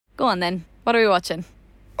Go on then. What are we watching?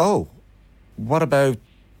 Oh, what about...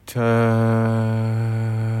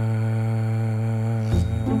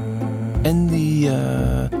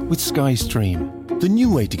 with Sky Stream, the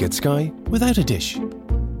new way to get Sky without a dish.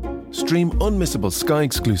 Stream unmissable Sky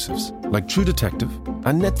exclusives like True Detective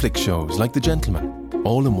and Netflix shows like The Gentleman,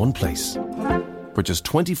 all in one place. For just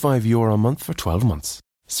 €25 a month for 12 months.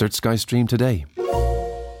 Search Sky Stream today.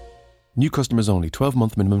 New customers only.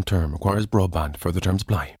 12-month minimum term. Requires broadband. Further terms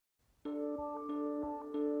apply.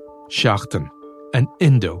 Seachtain, an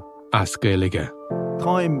Indo as Gaeilge.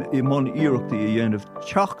 Táim I mon iarachtaí a dhéanamh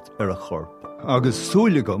teacht ar a chorp, agus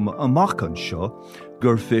súlagam amach an seo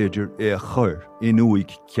gur féidir é a chur in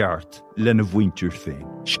uig ceart lena bhaintear féin.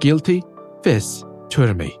 Scialtaí, fis,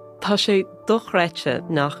 tuirmí. Tá sé dochreite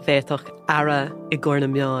nach bhéadach ara I gcóna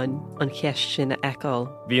meáin an cheist sin a eáil.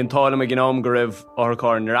 Bhí an tálam a gnám go raibh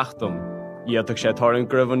áthacáir na reachtam. Íoteach sé táirn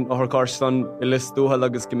go raibh an áthacáir san I listútha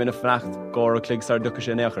agus go minic freacht gár a clig sar ducha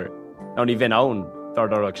sin éachair. Ná ní bhín ann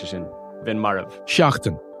dardarach sé sin. Vin Marav.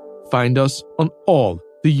 Seachtain. Find us on all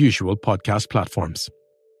the usual podcast platforms.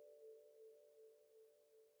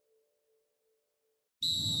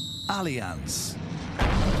 Allianz.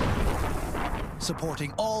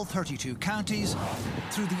 Supporting all 32 counties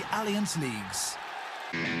through the Allianz Leagues.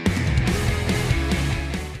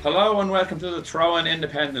 Hello and welcome to the Throw-In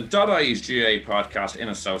Independent.ie's GA podcast in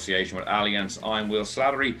association with Allianz. I'm Will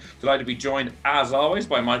Slattery. Delighted to be joined as always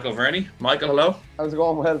by Michael Verney. Michael, hello. How's it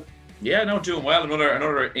going, Will? Yeah, no, doing well.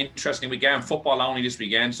 Another interesting weekend. Football only this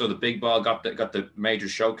weekend, so the big ball got the major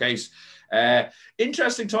showcase.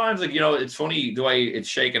 Interesting times, like, you know, it's funny the way it's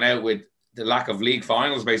shaken out with the lack of league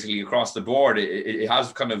finals basically across the board. It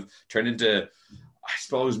has kind of turned into, I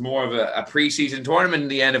suppose, more of a pre-season tournament in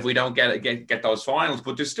the end if we don't get those finals.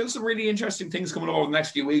 But there's still some really interesting things coming over the next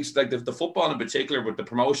few weeks, like the football in particular with the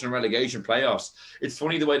promotion and relegation playoffs. It's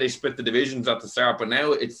funny the way they split the divisions at the start, but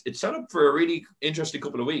now it's set up for a really interesting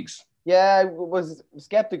couple of weeks. Yeah, I was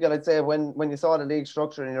skeptical, I'd say, when you saw the league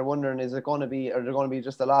structure and you're wondering, are there going to be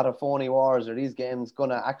just a lot of phony wars? Are these games going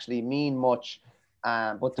to actually mean much?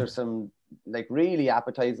 But there's some like really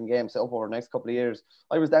appetizing games set up over the next couple of years.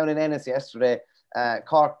 I was down in Ennis yesterday.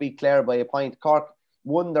 Cork beat Clare by a point. Cork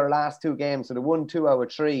won their last two games, so they won 2 out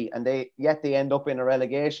of 3, and they end up in a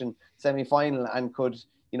relegation semi-final and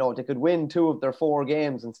they could win 2 of their 4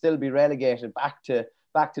 games and still be relegated back to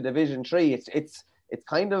Division 3. It's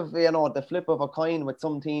kind of, the flip of a coin with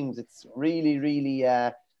some teams. It's really, really,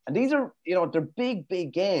 and these are, they're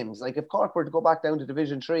big games. Like if Cork were to go back down to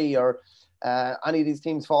Division 3 or any of these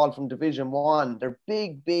teams fall from Division 1, they're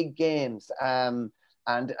big games.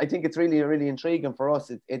 And I think it's really, really intriguing for us.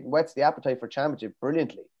 It whets the appetite for championship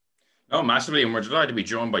brilliantly. Oh, massively. And we're delighted to be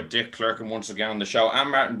joined by Dick Clerkin once again on the show and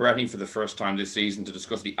Martin Bretney for the first time this season to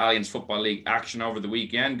discuss the Allianz Football League action over the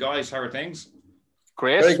weekend. Guys, how are things?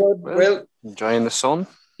 Great. Very good. Will, enjoying the sun.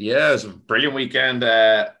 Yeah, it was a brilliant weekend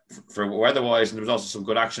for weather-wise, and there was also some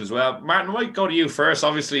good action as well. Martin, I might go to you first.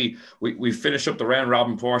 Obviously, we finished up the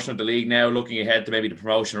round-robin portion of the league now, looking ahead to maybe the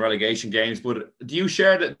promotion and relegation games. But do you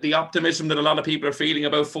share the optimism that a lot of people are feeling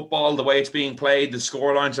about football, the way it's being played, the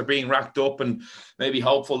scorelines are being racked up, and maybe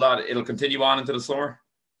hopeful that it'll continue on into the summer?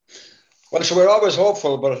 Well, so we're always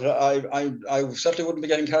hopeful, but I certainly wouldn't be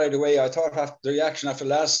getting carried away. I thought after the reaction after the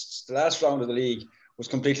last round of the league was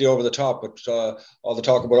completely over the top, but all the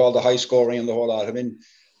talk about all the high scoring and the whole lot. I mean,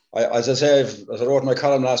 as I wrote in my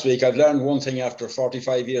column last week, I've learned one thing after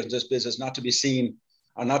 45 years in this business: not to be seen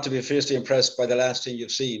and not to be fiercely impressed by the last thing you've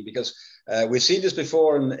seen, because we've seen this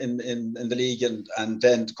before in the league, and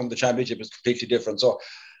then to come to the championship is completely different. So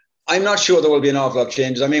I'm not sure there will be an awful lot of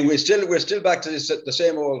changes. I mean, we're still back to the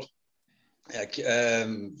same old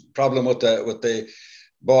problem with the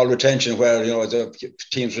ball retention, where the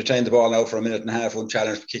teams retain the ball now for a minute and a half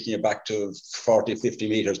unchallenged, kicking it back to 40, 50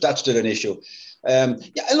 meters. That's still an issue.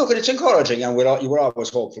 Look, it's encouraging, and we're always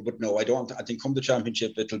hopeful. But no, I don't. I think come the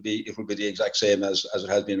championship, it will be the exact same as it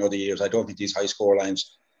has been in other years. I don't think these high score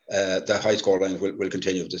lines will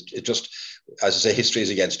continue. It just, as I say, history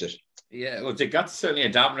is against it. Yeah, well, Dick, that's certainly a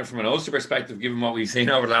dampener from an Ulster perspective, given what we've seen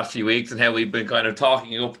over the last few weeks and how we've been kind of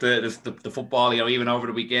talking up the football, even over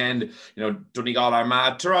the weekend. Donegal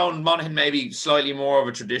Armagh, Tyrone Monaghan maybe slightly more of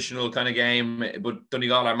a traditional kind of game, but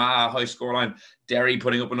Donegal Armagh, high scoreline, Derry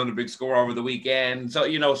putting up another big score over the weekend.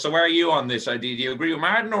 So, so where are you on this? Do you agree with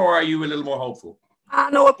Martin, or are you a little more hopeful?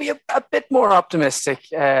 No, I'd be a bit more optimistic.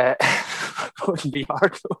 Wouldn't be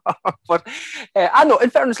hard to but I know, in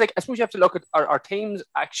fairness, I suppose you have to look at our teams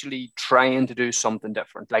actually trying to do something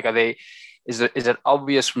different. Is it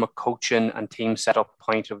obvious from a coaching and team setup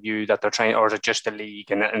point of view that they're trying, or is it just a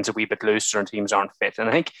league and it's a wee bit looser and teams aren't fit? And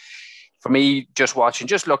I think for me, just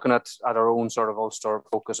looking at our own sort of Ulster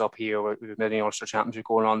focus up here with the Ulster Championship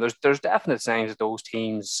going on, there's definite signs that those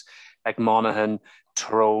teams like Monaghan,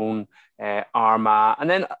 Tyrone, Armagh, and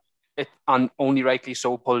then only rightly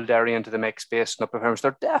so pull Derry into the mix based on the performance.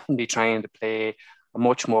 They're definitely trying to play a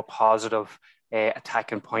much more positive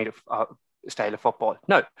attacking point of style of football.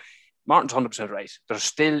 Now, Martin's 100% right. There's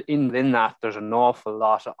still in that, there's an awful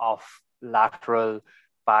lot of lateral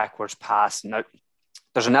backwards passing. Now,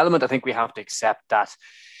 there's an element I think we have to accept that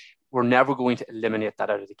we're never going to eliminate that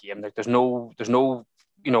out of the game. Like there's no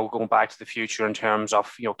going back to the future in terms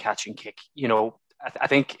of catch and kick. I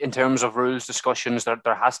think in terms of rules discussions,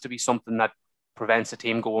 there has to be something that prevents a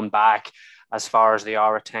team going back as far as they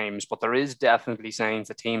are at times. But there is definitely signs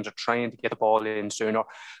that teams are trying to get the ball in sooner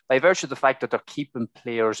by virtue of the fact that they're keeping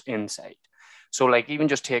players inside. So like even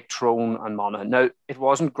just take Tyrone and Monaghan. Now, it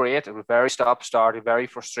wasn't great. It was very stop-starty, very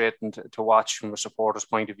frustrating to watch from a supporter's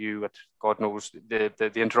point of view. At God knows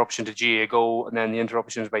the interruption to Giago and then the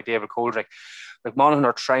interruptions by David Coldrick. Like Monaghan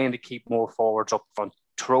are trying to keep more forwards up front.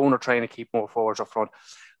 Tyrone are trying to keep more forwards up front.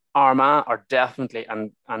 Armagh are definitely,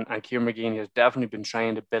 and Kieran McGean has definitely been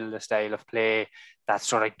trying to build a style of play that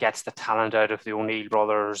sort of gets the talent out of the O'Neill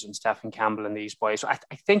brothers and Stephen Campbell and these boys. So I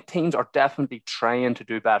think teams are definitely trying to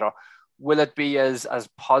do better. Will it be as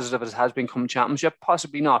positive as it has been coming championship?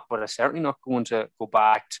 Possibly not, but it's certainly not going to go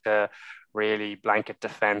back to really blanket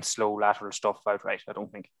defence, slow lateral stuff outright, I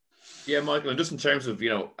don't think. Yeah, Michael, and just in terms of,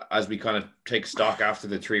 as we kind of take stock after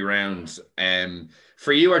the 3 rounds,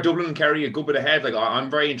 for you, are Dublin and Kerry a good bit ahead? Like,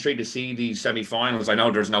 I'm very intrigued to see these semi-finals. I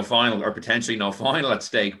know there's no final or potentially no final at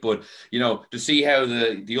stake, but, to see how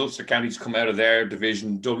the Ulster counties come out of their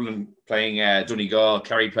division, Dublin playing Donegal,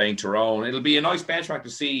 Kerry playing Tyrone, it'll be a nice benchmark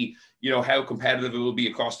to see, how competitive it will be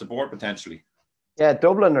across the board potentially. Yeah,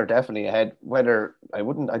 Dublin are definitely ahead. I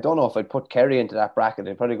don't know if I'd put Kerry into that bracket.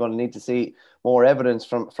 They're probably going to need to see more evidence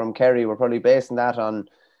from Kerry. We're probably basing that on,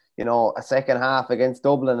 a second half against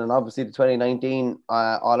Dublin and obviously the 2019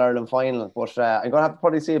 All-Ireland final. But I'm going to have to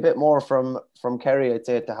probably see a bit more from Kerry, I'd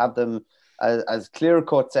say, to have them as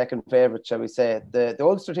clear-cut second favourites, shall we say. The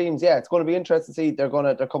Ulster teams, yeah, it's going to be interesting to see. They're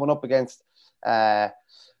coming up against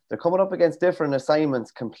different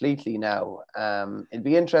assignments completely now. It'd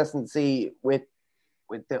be interesting to see with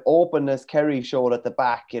the openness Kerry showed at the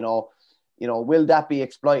back, will that be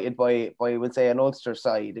exploited by we'll say an Ulster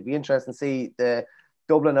side? It'd be interesting to see the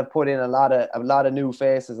Dublin have put in a lot of new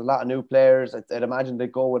faces, a lot of new players. I'd imagine they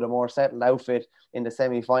go with a more settled outfit in the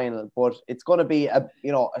semi-final, but it's going to be a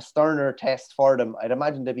sterner test for them. I'd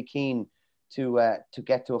imagine they'd be keen to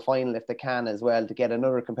get to a final if they can as well, to get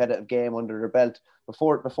another competitive game under their belt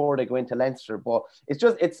before they go into Leinster. But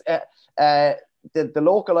the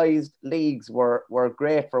localized leagues were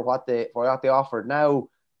great for what they offered. Now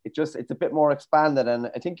it's a bit more expanded, and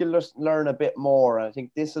I think you'll just learn a bit more. I think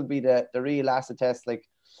this will be the real acid test. Like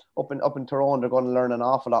up in Tyrone, they're going to learn an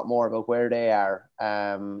awful lot more about where they are,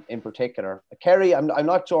 in particular. Kerry, I'm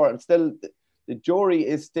not sure. I'm still, the jury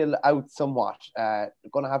is still out somewhat. They're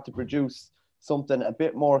going to have to produce something a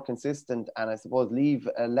bit more consistent, and I suppose leave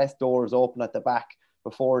less doors open at the back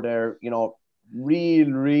before they're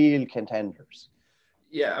real contenders.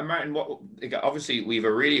 Yeah, and Martin, obviously we have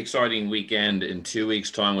a really exciting weekend in 2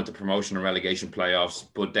 weeks' time with the promotion and relegation playoffs,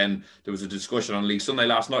 but then there was a discussion on League Sunday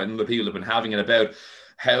last night, and the people have been having it about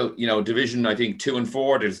how, division, I think 2 and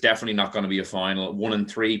 4, there's definitely not going to be a final. 1 and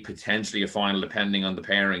 3, potentially a final, depending on the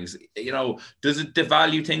pairings. Does it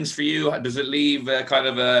devalue things for you? Does it leave kind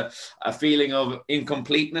of a feeling of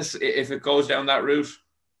incompleteness if it goes down that route?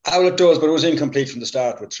 Well, it does, but it was incomplete from the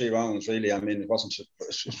start with 3 rounds, really. I mean, it wasn't,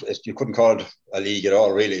 you couldn't call it a league at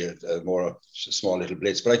all, really, more a small little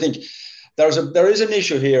blitz. But I think there is an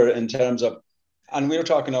issue here in terms of, and we were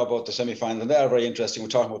talking now about the semi-final, and they are very interesting. We're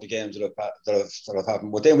talking about the games that have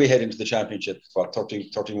happened. But then we head into the championship,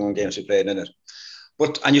 31 games we played in it.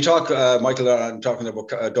 And you talk, Michael, I'm talking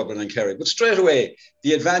about Dublin and Kerry, but straight away,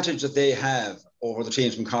 the advantage that they have over the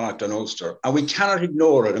teams from Connacht and Ulster, and we cannot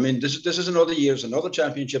ignore it. I mean, this is another year, it's another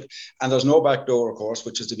championship, and there's no back door, of course,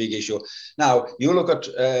 which is the big issue. Now, you look at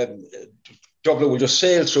Dublin will just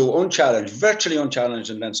sail through unchallenged, virtually unchallenged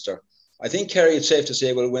in Leinster. I think Kerry, it's safe to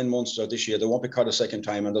say, will win Munster this year. They won't be caught a second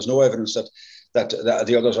time, and there's no evidence that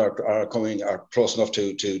the others are close enough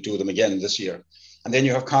to do them again this year. And then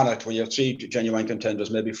you have Connacht, where you have 3 genuine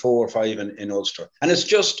contenders, maybe 4 or 5 in Ulster. And it's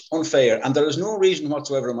just unfair. And there is no reason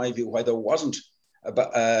whatsoever, in my view, why there wasn't a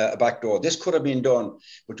backdoor. This could have been done,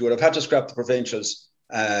 but you would have had to scrap the provincials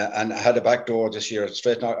and had a backdoor this year,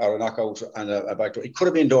 or a knockout and a backdoor. It could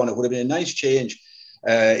have been done. It would have been a nice change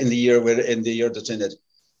in the year that's in it.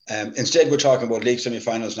 Instead, we're talking about league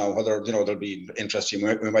semi-finals now. Whether there'll be interesting,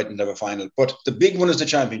 we mightn't have a final, but the big one is the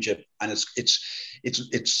championship, and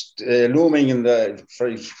it's looming in the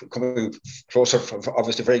coming closer,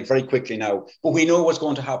 obviously very very quickly now. But we know what's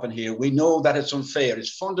going to happen here. We know that it's unfair.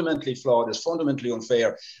 It's fundamentally flawed. It's fundamentally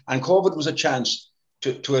unfair. And COVID was a chance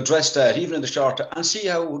to address that, even in the short term, and see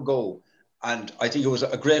how it would go. And I think it was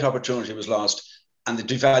a great opportunity was lost, and it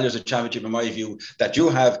devalues the championship, in my view, that you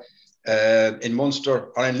have. In Munster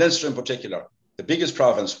or in Leinster in particular, the biggest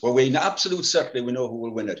province, where we in absolute certainty we know who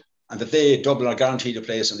will win it, and that Dublin are guaranteed a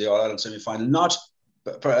place in the All-Ireland semi-final. Not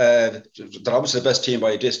they're obviously the best team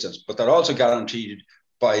by a distance, but they're also guaranteed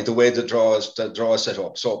by the way the draw is set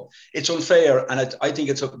up. So it's unfair, and I think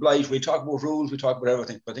it's a blight. We talk about rules, we talk about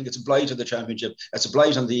everything, but I think it's a blight of the championship. It's a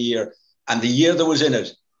blight on the year, and the year that was in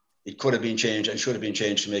it. It could have been changed and should have been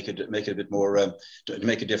changed to make it a bit more, to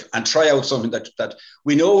make it different, and try out something that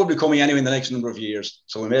we know will be coming anyway in the next number of years.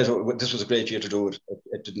 So we may as well, this was a great year to do it.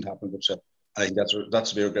 It didn't happen, but I think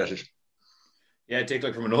that's to be regretted. Yeah, take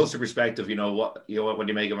from an Ulster perspective, when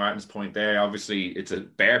you make a Martin's point there, obviously it's a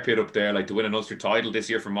bear pit up there. Like, to win an Ulster title this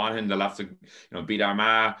year for Monaghan, they'll have to, beat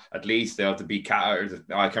Armagh at least. They'll have to beat I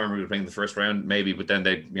can't remember who playing the first round, maybe, but then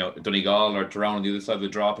they, Donegal or Tyrone on the other side of the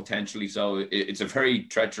draw potentially. So it's a very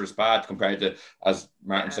treacherous path compared to, as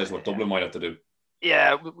Martin says, what Dublin might have to do.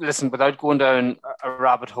 Yeah, listen, without going down a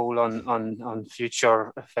rabbit hole on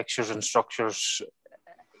future fixtures and structures,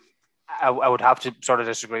 I would have to sort of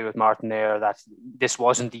disagree with Martin there that this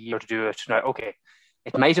wasn't the year to do it. Now, okay,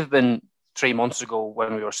 it might have been 3 months ago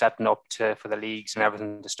when we were setting up for the leagues and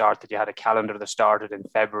everything to start, that you had a calendar that started in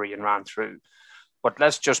February and ran through. But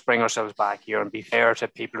let's just bring ourselves back here and be fair to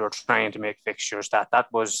people who are trying to make fixtures. That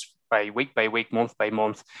was by week, month by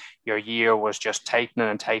month, your year was just tightening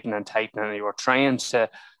and tightening and tightening, and you were trying to,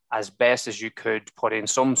 as best as you could, put in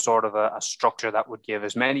some sort of a structure that would give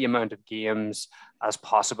as many amount of games as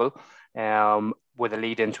possible, with a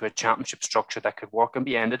lead into a championship structure that could work and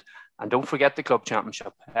be ended. And don't forget the club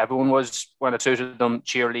championship. Everyone was, when it suited them,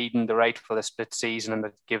 cheerleading the right for the split season and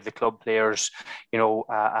to give the club players,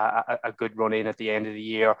 a good run in at the end of the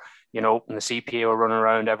year. And the CPA were running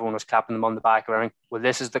around, everyone was clapping them on the back, going, well,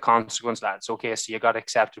 this is the consequence, lads. Okay, so you got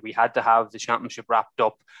accepted. We had to have the championship wrapped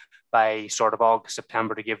up by sort of August,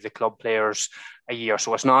 September to give the club players a year.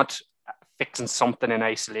 So it's not fixing something in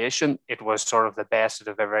isolation. It was sort of the best of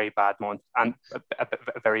a very bad month and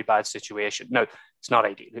a very bad situation. Now, it's not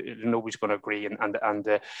ideal. Nobody's going to agree. And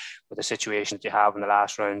with the situation that you have in the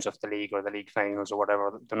last rounds of the league or the league finals or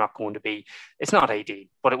whatever, they're not going to be, it's not ideal,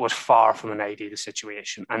 but it was far from an ideal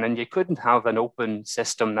situation. And then you couldn't have an open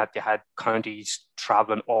system that you had counties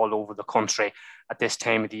traveling all over the country at this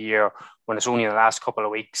time of the year when it's only in the last couple of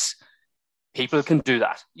weeks. People can do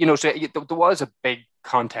that. So there was a big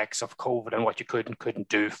context of COVID and what you could and couldn't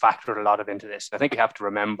do factored a lot of into this. I think we have to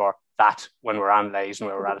remember that when we're analysing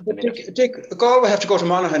where we're at the minute. Dick, Galway have to go to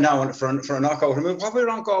Monaghan now for a knockout. I mean, what were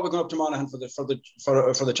wrong Galway going up to Monaghan for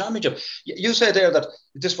the championship? You said there that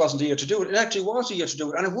this wasn't the year to do it. It actually was the year to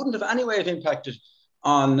do it, and it wouldn't have any way have impacted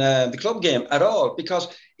on the club game at all, because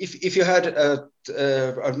if you had a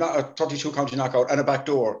 32 county knockout and a back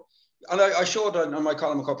door. And I showed on my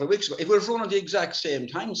column a couple of weeks ago, it was run on the exact same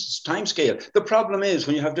time scale. The problem is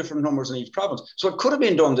when you have different numbers in each province. So it could have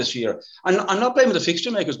been done this year. And I'm not blaming the fixture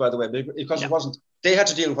makers, by the way, because it wasn't. They had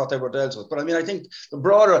to deal with what they were dealt with. But I mean, I think the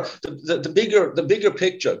broader, the bigger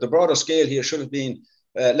picture, the broader scale here should have been.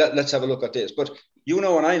 Let's have a look at this. But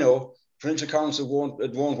and I know. Provincial council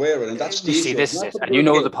won't wear it, and that's the issue. This is it. And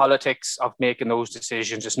the politics of making those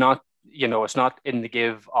decisions. It's not, it's not in the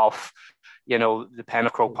give of. The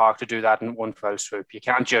Penacrow Park to do that in one fell swoop. You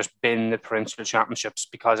can't just bin the provincial championships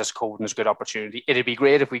because it's cold and it's a good opportunity. It'd be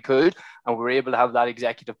great if we could, and we were able to have that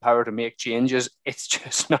executive power to make changes. It's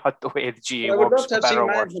just not the way the GA works. I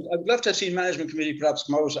would love to have seen management committee perhaps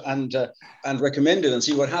come out and recommend it and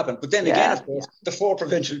see what happened. But then again, of course, the four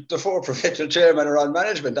provincial chairmen are on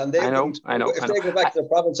management, and they know. If they go back to the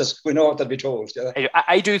provinces, we know what they'll be told. Yeah.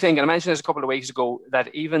 I do think, and I mentioned this a couple of weeks ago,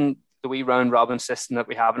 that even the wee round robin system that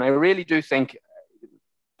we have, and I really do think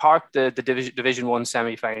park the Division 1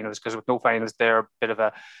 semi-finals, because with no finals they're a bit of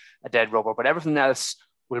a dead rubber, but everything else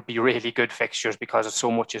will be really good fixtures because so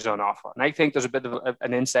much is on offer. And I think there's a bit of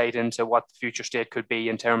an insight into what the future state could be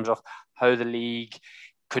in terms of how the league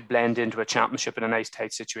could blend into a championship in a nice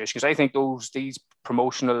tight situation, because I think these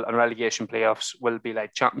promotional and relegation playoffs will be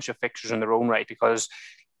like championship fixtures in their own right, because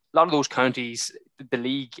a lot of those counties, the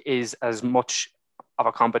league is as much of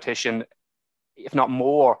a competition, if not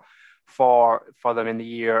more, for them in the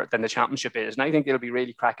year than the championship is, and I think it'll be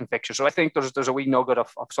really cracking fixture. So I think there's a wee nugget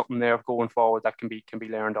of something there going forward that can be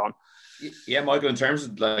learned on. Yeah, Michael, in terms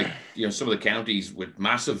of some of the counties with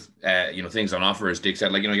massive things on offer, as Dick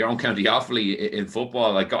said, your own county Offaly in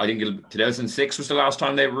football, I think 2006 was the last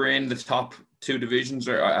time they were in the top two divisions.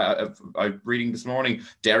 Or I'm reading this morning,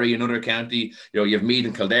 Derry, another county. You have Meath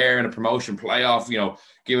and Kildare in a promotion playoff.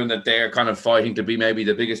 Given that they're kind of fighting to be maybe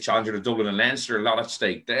the biggest challenger to Dublin and Leinster, a lot at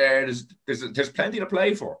stake there. There's plenty to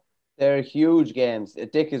play for. They're huge games.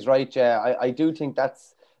 Dick is right. Yeah, I do think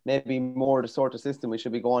that's maybe more the sort of system we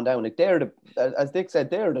should be going down. As Dick said,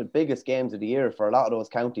 they're the biggest games of the year for a lot of those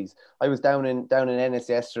counties. I was down in Ennis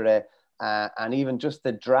yesterday, and even just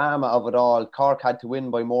the drama of it all. Cork had to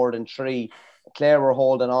win by more than 3. Clare were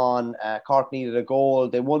holding on. Cork needed a goal.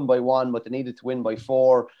 They won by 1, but they needed to win by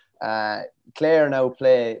 4. Clare now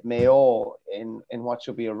play Mayo in what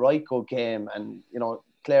should be a right good game, and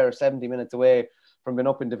Clare are 70 minutes away from being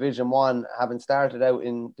up in Division 1, having started out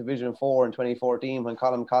in Division 4 in 2014 when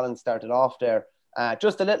Colin Collins started off there.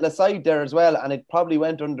 Just a little aside there as well, and it probably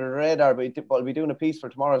went under the radar, but I'll be doing a piece for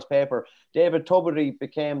tomorrow's paper. David Tubridy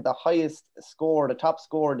became the top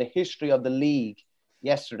scorer in the history of the league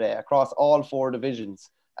yesterday across all 4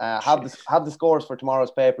 divisions. Have the scores for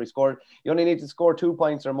tomorrow's paper. You only need to score 2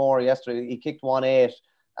 points or more yesterday. He kicked 1-8.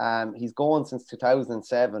 He's going since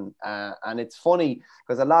 2007, and it's funny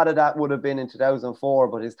because a lot of that would have been in 2004,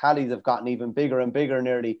 but his tallies have gotten even bigger and bigger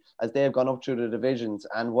nearly as they've gone up through the divisions.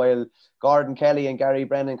 And while Gordon Kelly and Gary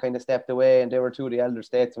Brennan kind of stepped away and they were 2 of the elder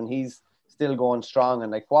statesmen, he's still going strong.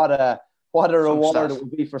 And what a reward it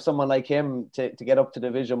would be for someone like him to get up to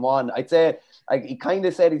Division 1. I'd say he kind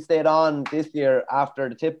of said he stayed on this year after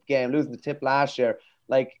the Tip game, losing the Tip last year.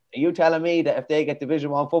 Are you telling me that if they get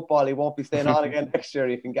Division 1 football, he won't be staying on again next year?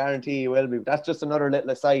 You can guarantee he will be. But that's just another little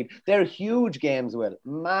aside. They're huge games, Will.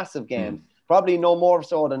 Massive games. Probably no more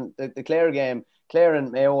so than the Clare game. Clare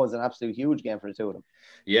and Mayo is an absolute huge game for the two of them.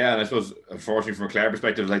 Yeah, and I suppose, unfortunately, from a Clare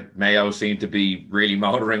perspective, Mayo seem to be really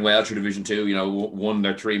motoring well through Division 2. Won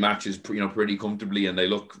their 3 matches, pretty comfortably, and they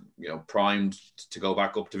look, primed to go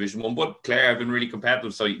back up Division 1. But Clare have been really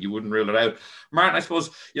competitive, so you wouldn't rule it out. Martin, I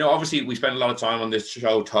suppose, obviously we spend a lot of time on this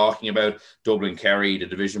show talking about Dublin, Kerry, the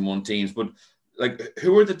Division 1 teams, but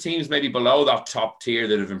who are the teams maybe below that top tier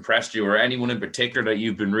that have impressed you, or anyone in particular that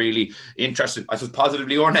you've been really interested, I suppose,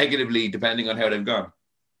 positively or negatively, depending on how they've gone?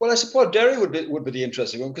 Well, I suppose Derry would be the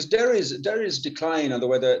interesting one, because Derry's decline and the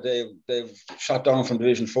way that they've shot down from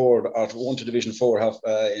Division 4 or 1 to Division 4 have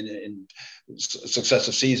in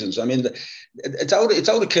successive seasons. I mean, it's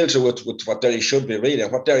out of kilter with what Derry should be really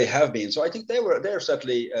and what Derry have been. So I think they're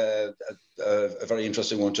certainly a very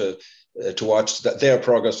interesting one to watch their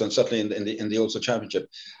progress, and certainly in the Ulster Championship.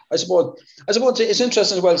 I suppose it's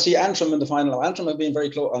interesting as well to see Antrim in the final. Antrim have been very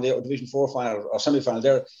close on the Division 4 final or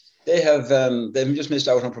semi-final. They've just missed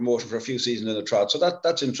out on promotion for a few seasons in the trot, so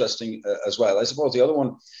that's interesting as well. I suppose the other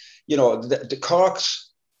one, the Cork.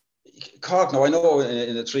 Now I know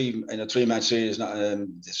in a 3-match series,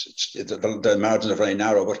 the margins are very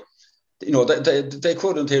narrow, but they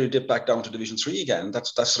could in theory dip back down to Division 3 again.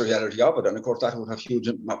 That's the reality of it, and of course that would have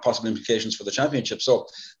huge possible implications for the championship. So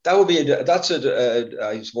that would be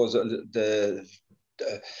I suppose the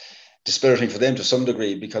dispiriting for them to some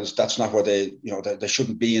degree, because that's not where they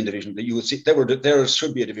shouldn't be in division. You would see there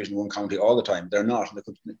should be a Division 1 county all the time. They're not, and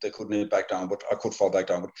they could nip back down, but I could fall back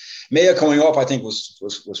down. But Mayo coming up, I think was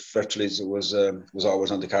virtually was always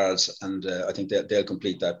on the cards, and I think they'll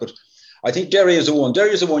complete that. But I think Derry is the one.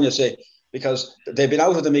 Derry is the one, you say, because they've been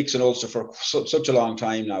out of the mix in Ulster for such a long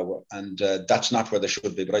time now, and that's not where they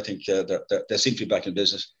should be. But I think they seem to be back in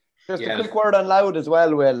business. Just a quick word on Louth as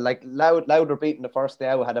well, Will. Louth were beating the first day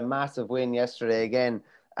out, had a massive win yesterday again.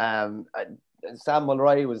 Sam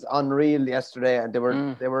Mulroy was unreal yesterday, and they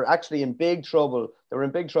were actually in big trouble. They were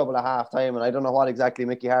in big trouble at half time, and I don't know what exactly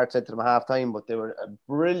Mickey Hart said to them at half time, but they were a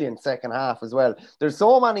brilliant second half as well. There's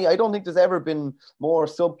so many. I don't think there's ever been more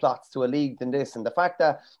subplots to a league than this, and the fact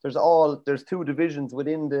that there's 2 divisions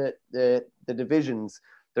within the divisions.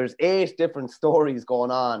 There's 8 different stories going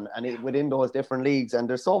on within those different leagues, and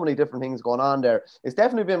there's so many different things going on there. It's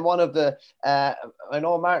definitely been one of the, I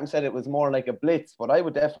know Martin said it was more like a blitz, but I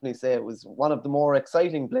would definitely say it was one of the more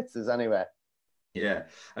exciting blitzes anyway. Yeah,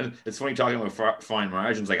 and it's funny talking about fine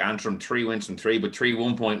margins, like Antrim 3 wins from 3, but 3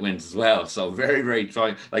 1-point wins as well. So very, very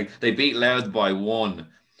fine. They beat Louth by 1.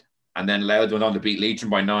 And then Louth went on to beat Leitrim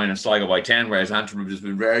by 9 and Sligo by 10, whereas Antrim have just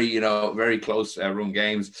been very, very close run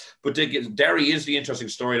games. But Derry is the interesting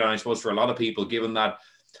storyline, I suppose, for a lot of people, given that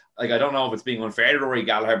like, I don't know if it's being unfair to Rory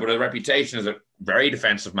Gallagher, but a reputation as a very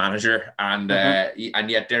defensive manager, and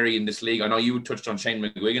yet Derry in this league. I know you touched on Shane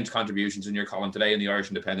McGuigan's contributions in your column today in the Irish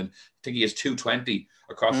Independent. I think he has 220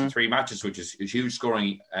 across the 3 matches, which is huge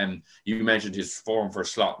scoring. You mentioned his form for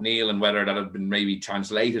Slot Neil and whether that had been maybe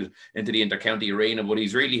translated into the inter-county arena, but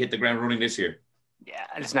he's really hit the ground running this year. Yeah,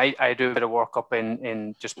 listen, I do a bit of work up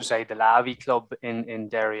in just beside the Lavey Club in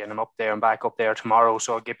Derry, and I'm up there and back up there tomorrow.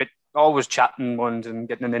 So I'll get always chatting ones and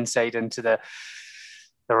getting an insight into the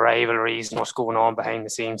rivalries and what's going on behind the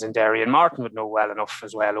scenes in Derry. And Martin would know well enough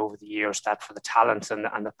as well over the years that for the talent and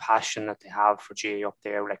the passion that they have for GAA up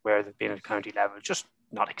there, like where they've been at county level, just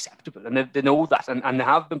not acceptable. And they know that, and they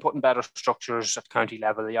have been putting better structures at county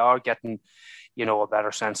level. They are getting, a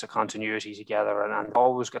better sense of continuity together, and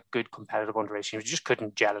always got good competitive underage teams. You just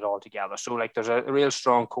couldn't gel it all together. So like there's a real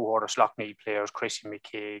strong cohort of Slaughtneil players, Christian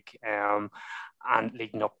McCaig, and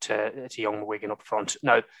leading up to young McGuigan up front.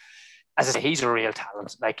 Now, as I say, he's a real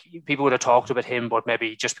talent. Like, people would have talked about him, but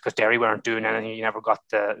maybe just because Derry weren't doing anything, you never got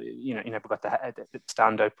the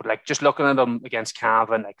standout. But like, just looking at him against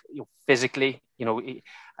Cavan, like, physically, and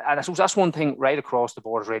I suppose that's one thing right across the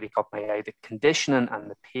board has really caught my eye: the conditioning and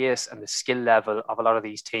the pace and the skill level of a lot of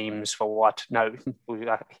these teams. For what now?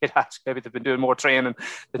 Maybe they've been doing more training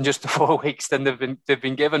than just the 4 weeks than they've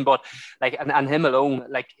been given. But like, and him alone,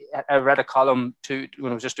 like, I read a column too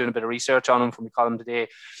when I was just doing a bit of research on him from the column today.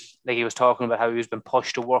 Like, he was talking about how he's been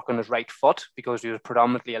pushed to work on his right foot because he was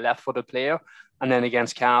predominantly a left-footed player. And then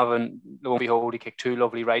against Cavan, lo and behold, he kicked 2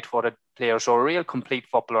 lovely right-footed players. So a real complete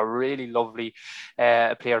footballer, really lovely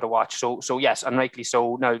player to watch. So yes, and rightly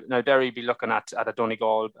so. Now Derry be looking at a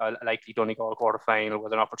Donegal, a likely Donegal quarter-final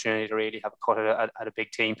with an opportunity to really have a cut at a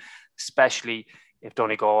big team, especially if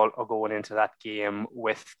Donegal are going into that game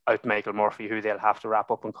without Michael Murphy, who they'll have to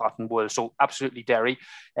wrap up in cotton wool. So absolutely Derry.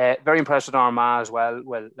 Very impressed with Armagh as well.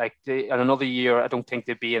 Well, like, in another year, I don't think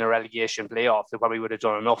they'd be in a relegation playoff. They probably would have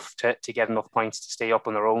done enough to get enough points to stay up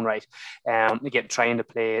on their own right. Again, trying to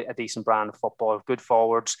play a decent brand of football, good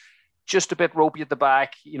forwards, just a bit ropey at the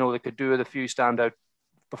back. They could do with a few standout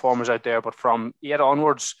performers out there, but from 8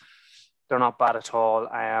 onwards, they're not bad at all.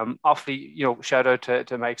 Awfully, shout out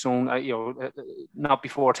to Mike's own, not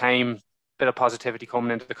before time, bit of positivity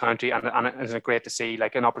coming into the country, and it's great to see,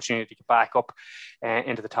 like, an opportunity to get back up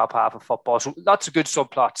into the top half of football. So lots of good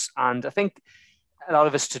subplots, and I think a lot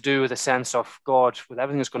of it's to do with a sense of, God, with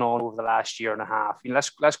everything that's gone on over the last year and a half,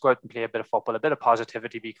 let's go out and play a bit of football, a bit of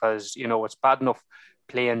positivity, because it's bad enough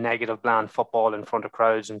playing negative, bland football in front of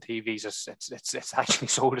crowds and TVs. It's actually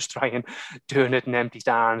soul destroying doing it in empty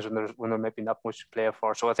stands when there may be not much to play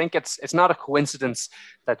for. So I think it's not a coincidence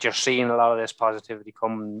that you're seeing a lot of this positivity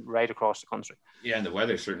coming right across the country. Yeah, and the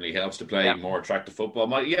weather certainly helps to play more attractive football.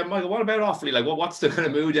 Michael, what about Offaly? Like, what's the kind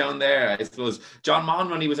of mood down there? I suppose John Mahon,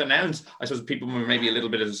 when he was announced, I suppose people were maybe a little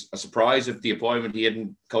bit of a surprise at the appointment. He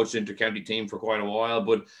hadn't coached the inter-county team for quite a while,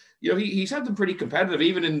 but he's had them pretty competitive,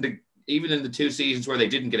 even in the 2 seasons where they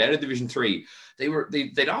didn't get out of Division 3.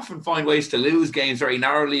 They'd often find ways to lose games very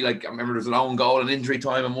narrowly. Like, I remember there was an own goal in injury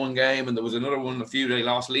time in one game, and there was another one a few they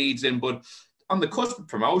lost leads in, but on the cusp of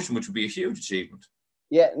promotion, which would be a huge achievement.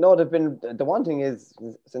 Yeah, no, they've been, the one thing is,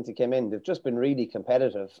 since he came in, they've just been really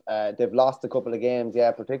competitive. They've lost a couple of games,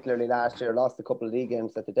 particularly last year, lost a couple of league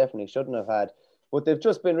games that they definitely shouldn't have had. But they've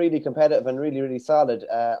just been really competitive and really, really solid.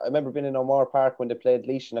 I remember being in O'Moore Park when they played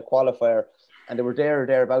Laois in a qualifier, and they were there or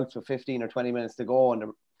thereabouts with 15 or 20 minutes to go, and they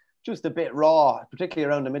were just a bit raw, particularly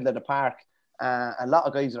around the middle of the park. A lot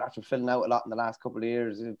of guys are after filling out a lot in the last couple of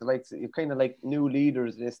years. You've kind of like new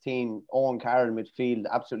leaders in this team. Owen Carroll midfield,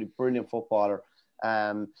 absolutely brilliant footballer.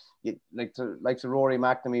 Like Rory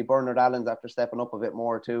McNamee, Bernard Allen's after stepping up a bit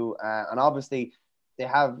more too. And obviously they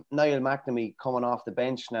have Niall McNamee coming off the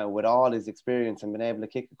bench now with all his experience and been able to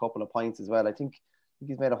kick a couple of points as well. I think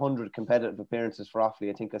he's made 100 competitive appearances for Offaly.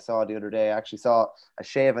 I think I saw the other day. I actually saw a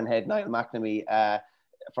shaven head Niall McNamee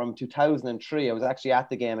from 2003. I was actually at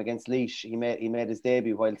the game against Laois. He made his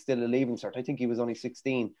debut while still a leaving cert. I think he was only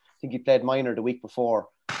 16. I think he played minor the week before,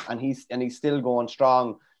 and he's still going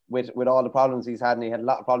strong with all the problems he's had, and he had a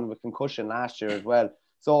lot of problems with concussion last year as well.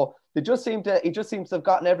 So he just seems to have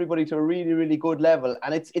gotten everybody to a really, really good level,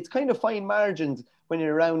 and it's kind of fine margins when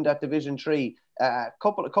you're around at Division 3. A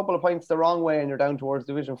couple of points the wrong way and you're down towards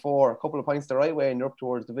Division 4. A couple of points the right way and you're up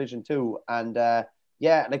towards Division 2. And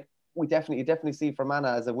we definitely see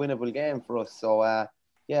Fermanagh as a winnable game for us. So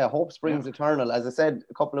hope springs eternal. As I said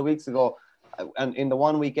a couple of weeks ago, and in the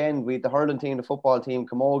one weekend, we had the hurling team, the football team,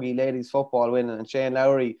 Camogie ladies football winning, and Shane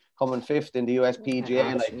Lowry coming 5th in the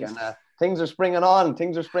USPGA. And things are springing on.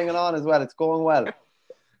 Things are springing on as well. It's going well.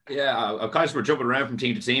 Yeah, of course we're jumping around from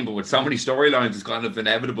team to team, but with so many storylines, it's kind of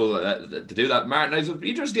inevitable to do that. Martin, I was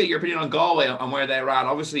interested to get your opinion on Galway and where they're at.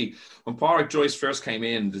 Obviously, when Pádraig Joyce first came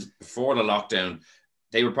in before the lockdown,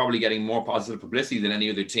 they were probably getting more positive publicity than any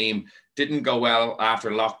other team. Didn't go well after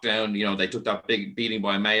lockdown. You know, they took that big beating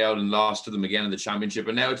by Mayo and lost to them again in the championship.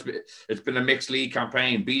 And now it's been a mixed league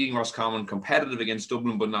campaign, beating Roscommon, competitive against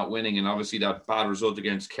Dublin but not winning, and obviously that bad result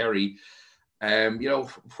against Kerry. You know,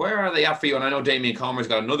 where are they at for you? And I know Damien Comer's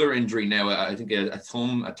got another injury now. I think a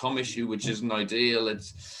thumb issue, which isn't ideal.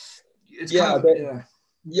 It's yeah, kind of,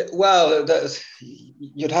 yeah. Well,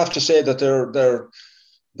 you'd have to say that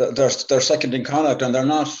they're second in Connacht, and they're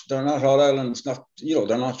not All Ireland. It's not, you know,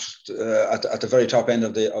 they're not at the very top end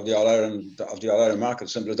of the All Ireland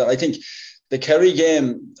market. Simple as that. I think the Kerry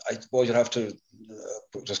game, I suppose you'd have to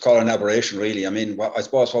just call it an aberration, really. I mean, I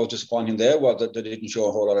suppose what was disappointing there was that they didn't show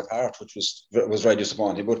a whole lot of heart, which was very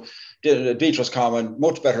disappointing. But beat Roscommon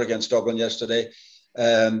much better against Dublin yesterday.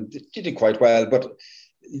 They did quite well, but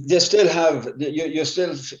they still have. You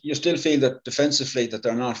still feel that defensively that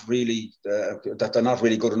they're not really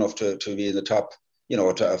good enough to be in the top. You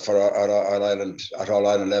know, for All Ireland at All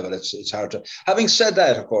Ireland level, it's hard to. Having said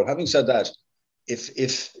that, if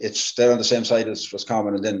it's they're on the same side as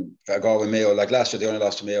Roscommon, and then Galway Mayo, like last year, they only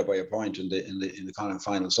lost to Mayo by a point in the Connacht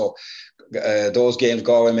final. So those games,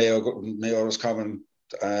 Galway Mayo, Roscommon,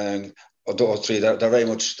 and those three, they're very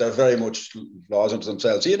much laws unto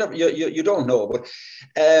themselves. So you don't know, but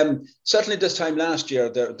certainly this time last year,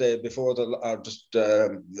 before the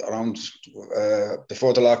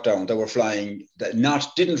lockdown, they were flying.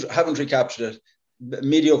 Haven't recaptured it.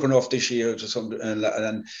 Mediocre enough this year to some,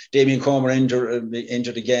 and Damien Comer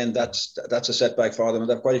injured again. That's a setback for them, and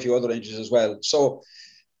they have quite a few other injuries as well. So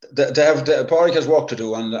Pádraig has work to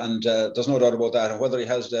do, and there's no doubt about that. And whether he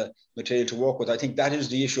has the material to work with, I think that is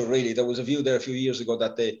the issue. Really, there was a view there a few years ago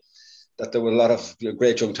that there were a lot of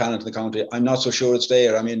great young talent in the county. I'm not so sure it's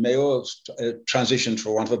there. I mean, Mayo's transition,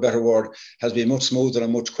 for want of a better word, has been much smoother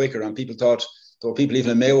and much quicker, and people thought. There were people even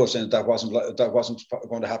in Mayo saying that wasn't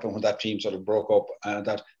going to happen when that team sort of broke up,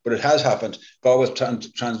 but it has happened.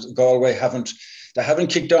 Galway haven't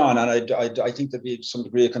kicked on, and I think there'd be some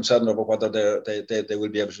degree of concern over whether they will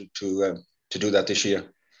be able to do that this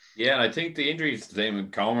year. Yeah, and I think the injuries to Damien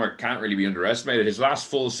Comer can't really be underestimated. His last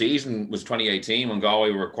full season was 2018 when Galway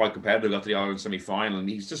were quite competitive, got to the All-Ireland semi-final, and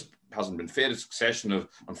he's just hasn't been fit. A succession of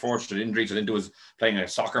unfortunate injuries. I think it was playing a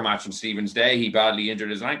soccer match on Stephen's Day. He badly injured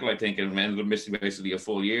his ankle, I think, and ended up missing basically a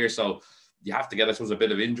full year. So you have to get, I suppose, a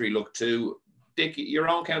bit of injury luck too. Dick, your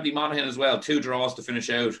own County Monaghan as well. 2 draws to finish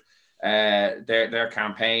out their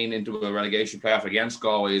campaign into a relegation playoff against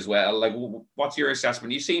Galway as well. Like, what's your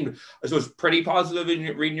assessment? You seemed, I suppose, pretty positive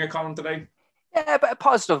in reading your column today. Yeah, but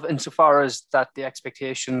positive insofar as that the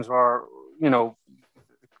expectations were, you know,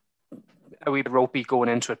 a wee bit ropey going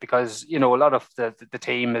into it, because, you know, a lot of the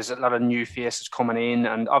team is a lot of new faces coming in,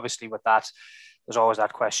 and obviously with that there's always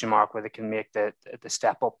that question mark whether they can make the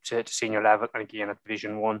step up to senior level and again at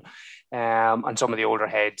Division 1, and some of the older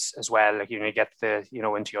heads as well, like, you know, you get into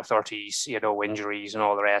your 30s, you know, injuries and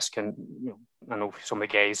all the rest can, you know, I know some of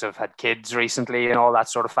the guys have had kids recently and all that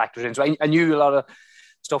sort of factors in, so I knew a lot of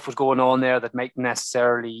stuff was going on there that mightn't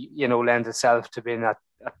necessarily, you know, lend itself to being at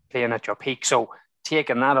playing at your peak. So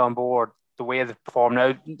taking that on board, the way they performed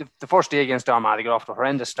now, the first day against Armagh, they got off to a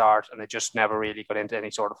horrendous start and they just never really got into any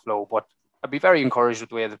sort of flow. But I'd be very encouraged with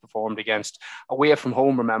the way they performed away from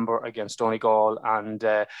home, remember, against Donegal and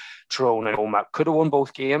Tyrone and Omagh. Could have won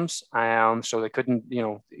both games, so they couldn't, you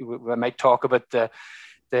know, we might talk about the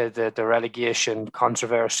relegation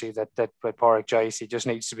controversy that with Pádraig Joyce. He just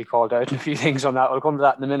needs to be called out and a few things on that. I'll come to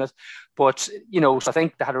that in a minute. But, you know, so I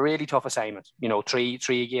think they had a really tough assignment, you know, three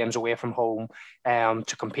games away from home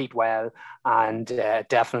to compete well, and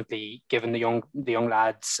definitely giving the young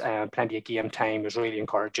lads plenty of game time was really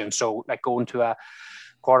encouraging. So, like, going to a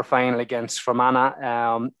quarterfinal against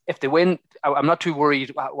Fermanagh, if they win, I'm not too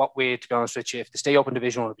worried what way, to be honest with you. If they stay up in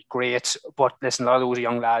Division 1, it'll be great. But listen, a lot of those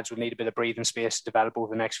young lads will need a bit of breathing space to develop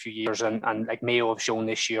over the next few years. And like Mayo have shown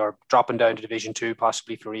this year, dropping down to Division 2,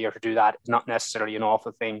 possibly for a year to do that, is not necessarily an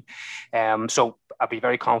awful thing. So I'll be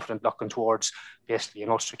very confident looking towards basically an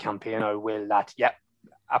Ulster campaign. I will that, yeah,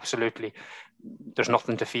 absolutely. There's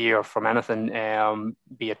nothing to fear from anything,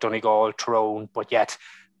 be it Donegal, Tyrone, but yet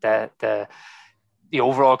the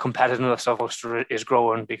overall competitiveness of Ulster is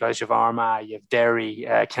growing because you've Armagh, you've Derry,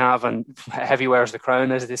 Cavan, heavy wears the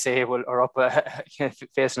crown, as they say, are up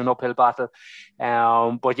facing an uphill battle.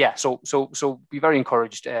 But yeah, so be very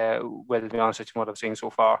encouraged, to be honest with you, what I've seen so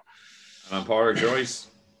far. And Pádraig Joyce.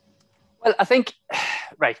 Well, I think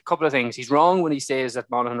right, a couple of things. He's wrong when he says that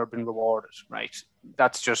Monaghan have been rewarded, right?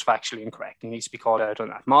 That's just factually incorrect. He needs to be called out on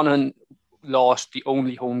that. Monaghan lost the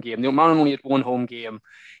only home game. Monaghan only had one home game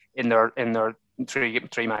in their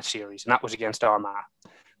three match series, and that was against Armagh.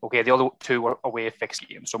 Okay, the other two were away fixed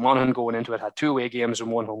games. So Monaghan going into it had 2 away games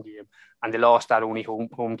and 1 home game, and they lost that only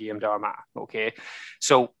home game to Armagh. Okay,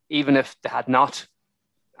 so even if they had not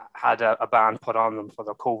had a ban put on them for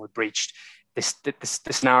their COVID breached, the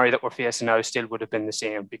scenario that we're facing now still would have been the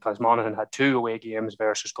same, because Monaghan had 2 away games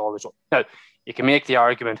versus Galway's. Now, you can make the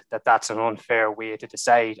argument that that's an unfair way to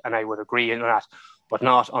decide, and I would agree on that, but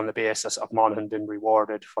not on the basis of Monaghan being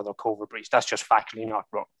rewarded for their COVID breach. That's just factually not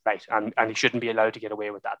wrong, right? And he shouldn't be allowed to get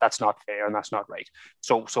away with that. That's not fair and that's not right.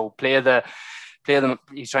 So play the.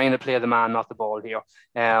 He's trying to play the man, not the ball here.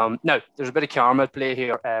 Now, there's a bit of karma at play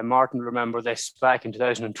here. Martin, remember this, back in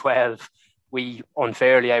 2012, we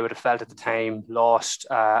unfairly, I would have felt at the time, lost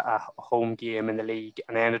a home game in the league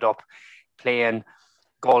and ended up playing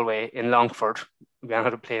Galway in Longford. We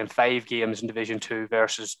ended up playing 5 games in Division 2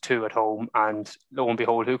 versus 2 at home, and lo and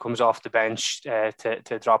behold, who comes off the bench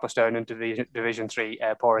to drop us down into Division 3?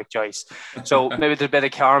 Pádraig Joyce. So maybe there's a bit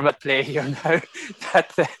of karma at play here now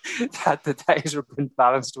that the days are been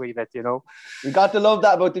balanced a wee bit, you know. You got to love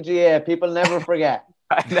that about the GA. People never forget.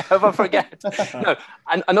 I never forget. No,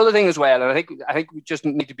 and another thing as well, and I think we just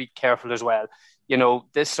need to be careful as well. You know,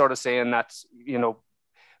 this sort of saying that, you know,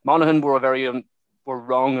 Monaghan were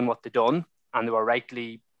wrong in what they done, and they were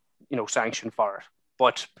rightly, you know, sanctioned for it.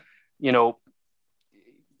 But, you know,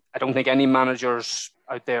 I don't think any managers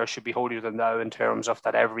out there should be holier than thou in terms of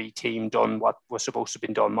that every team done what was supposed to have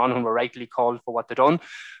been done. Monaghan were rightly called for what they done,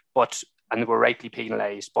 and they were rightly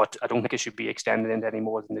penalised, but I don't think it should be extended into any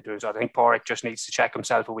more than they do. So I think Pádraig just needs to check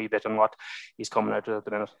himself a wee bit on what he's coming out of at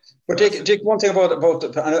the minute. But Dick, one thing about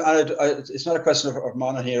it's not a question of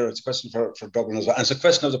Monaghan here, it's a question for Dublin as well, and it's a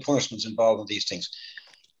question of the punishments involved in these things.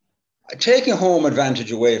 Taking home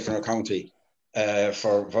advantage away from a county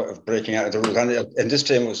for breaking out of the rules, and this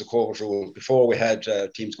time it was the COVID rule. Before we had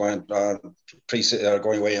teams going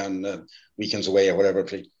away on weekends away or whatever.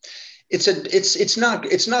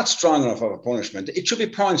 It's not strong enough of a punishment. It should be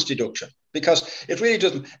points deduction, because it really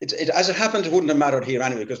doesn't. As it happened, it wouldn't have mattered here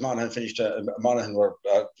anyway, because Monaghan finished. Monaghan would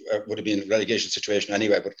have been in a relegation situation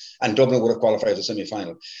anyway, and Dublin would have qualified as a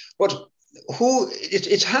semi-final. But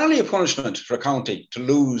it's hardly a punishment for a county to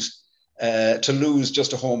lose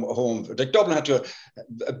just a home. Like Dublin had to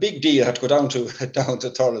a big deal had to go down to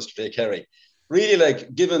Thurles to play Kerry. Really,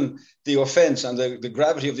 like, given the offence and the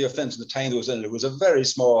gravity of the offence and the time that was in it, it was a very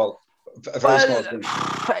small thing.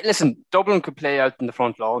 Listen, Dublin could play out in the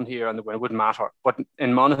front lawn here and it wouldn't matter. But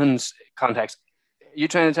in Monaghan's context, are you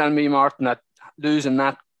trying to tell me, Martin, that losing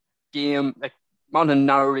that game, like Monaghan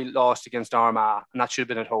narrowly lost against Armagh, and that should have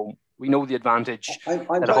been at home? We know the advantage at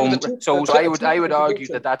home. So I would argue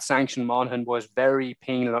that sanction Monaghan was very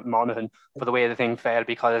penal at Monaghan for the way the thing fell,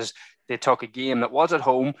 because they took a game that was at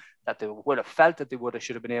home that they would have felt that they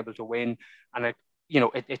should have been able to win, and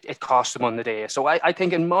it cost them on the day. So I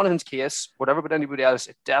think in Monaghan's case, whatever but anybody else,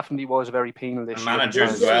 it definitely was a very penal issue.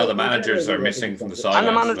 Managers as well. The managers are missing from the side. And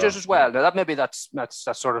the managers as well. Now that's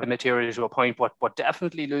sort of material to a point, but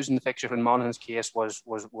definitely losing the fixture in Monaghan's case was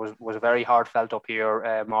very hard felt up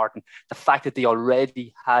here, Martin. The fact that they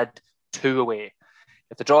already had 2 away.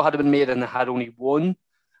 If the draw had been made and they had only 1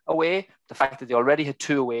 away, the fact that they already had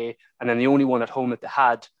 2 away and then the only one at home that they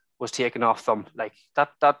had was taken off them, like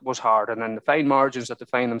that was hard. And then the fine margins that they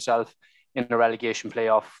find themselves in the relegation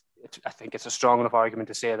playoff, I think it's a strong enough argument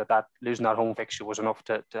to say that losing that home fixture was enough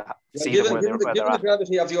to see them where they're at. Given the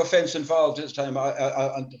gravity of the offence involved this time,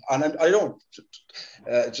 I don't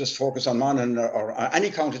just focus on Monaghan or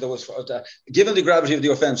any county that was. Given the gravity of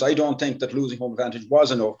the offence, I don't think that losing home advantage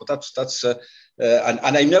was enough. But that's and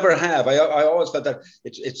I never have. I always felt that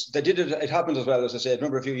they did it. It happened as well, as I said.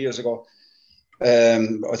 Remember a few years ago.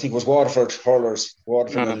 I think it was Waterford hurlers,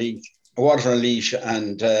 Waterford and Laois,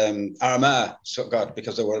 and Armagh got,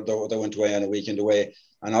 because they went away on a weekend away.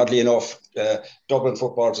 And oddly enough, Dublin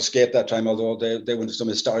footballers escaped that time, although they went to some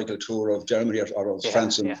historical tour of Germany or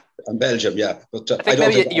France and Belgium. Yeah, but I think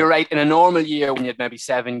maybe you're right. In a normal year, when you had maybe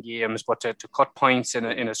 7 games, but to cut points in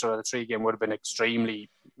a sort of a 3 game would have been extremely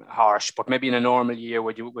harsh. But maybe in a normal year,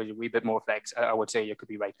 with a wee bit more flex, I would say you could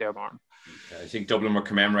be right there, Martin. I think Dublin were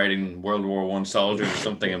commemorating World War I soldiers or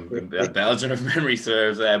something in Belgium, if memory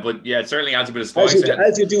serves. But yeah, it certainly adds a bit of spice.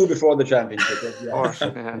 As you do before the championship.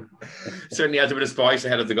 Certainly adds a bit of spice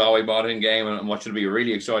ahead of the Galway Monaghan game and what should be a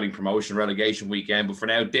really exciting promotion relegation weekend. But for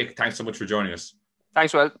now, Dick, thanks so much for joining us.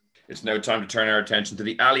 Thanks, Will. It's now time to turn our attention to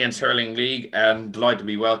the Alliance Hurling League, and delighted to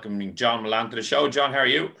be welcoming John Millan to the show. John, how are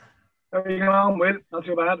you? How are you going on, Will? Not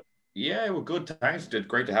too bad. Yeah, well, good. Thanks.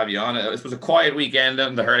 Great to have you on. It was a quiet weekend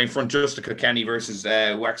on the hurling front, just the Kilkenny versus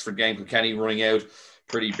Wexford game. Kilkenny running out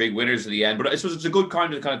pretty big winners at the end. But I suppose it's a good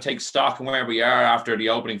kind of take stock in where we are after the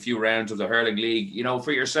opening few rounds of the hurling league. You know,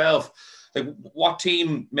 for yourself, like what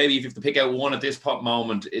team, maybe if you have to pick out one at this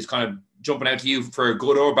moment, is kind of jumping out to you for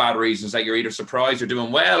good or bad reasons, that you're either surprised they're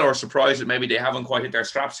doing well or surprised that maybe they haven't quite hit their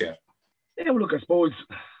straps yet? Yeah, well, look, I suppose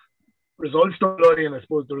results don't lie, and I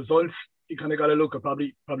suppose the results, you kind of got to look at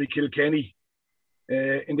probably Kilkenny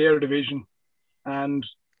in their division and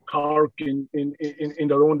Cork in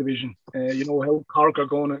their own division. You know how Cork are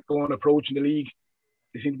going approaching the league.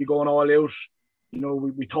 They seem to be going all out. You know,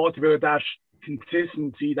 we talked about that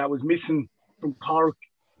consistency that was missing from Cork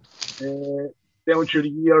down through the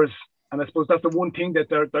years. And I suppose that's the one thing that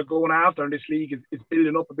they're going after in this league is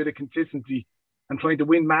building up a bit of consistency and trying to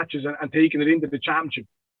win matches and taking it into the championship.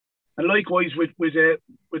 And likewise with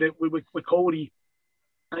Cody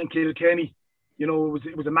and Kilkenny, you know,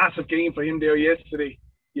 it was a massive game for him there yesterday.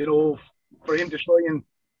 You know, for him to try and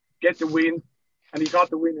get the win, and he got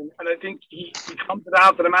the win. And I think he commented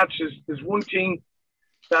after the match. There's one thing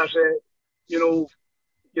that you know,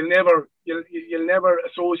 you'll never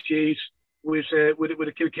associate with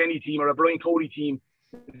a Kilkenny team or a Brian Cody team,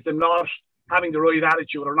 is them not having the right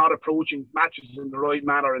attitude or not approaching matches in the right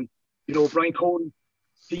manner. And you know, Brian Cody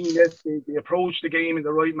team, they approached the game in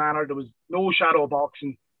the right manner. There was no shadow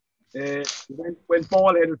boxing. Went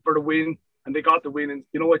ball headed for the win, and they got the win. And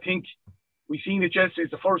you know, I think we've seen it yesterday.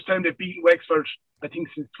 It's the first time they've beaten Wexford, I think,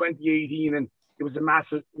 since 2018, and it was a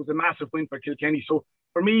massive win for Kilkenny. So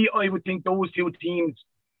for me, I would think those two teams,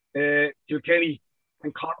 Kilkenny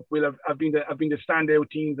and Cork, will have been the standout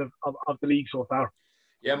teams of the league so far.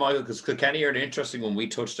 Yeah, Michael, because Kilkenny are an interesting one. We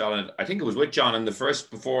touched on it. I think it was with John in the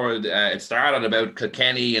first, before it started, about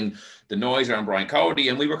Kilkenny and the noise around Brian Cody.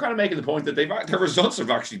 And we were kind of making the point that their results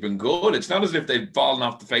have actually been good. It's not as if they've fallen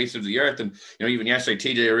off the face of the earth. And, you know, even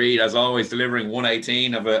yesterday, TJ Reid, as always, delivering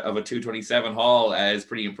 118 of a 227 haul is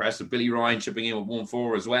pretty impressive. Billy Ryan chipping in with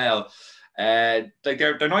 1-4 as well. They're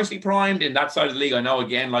nicely primed in that side of the league. I know,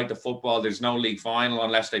 again, like the football, there's no league final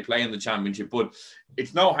unless they play in the championship, but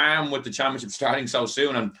it's no harm with the championship starting so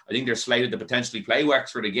soon, and I think they're slated to potentially play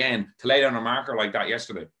Wexford again, to lay down a marker like that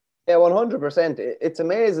yesterday. Yeah, 100%. It's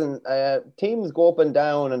amazing. Teams go up and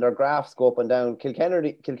down and their graphs go up and down.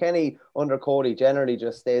 Kilkenny under Cody generally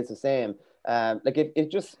just stays the same. Like if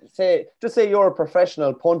just say you're a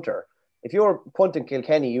professional punter. If you're punting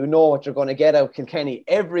Kilkenny, you know what you're going to get out of Kilkenny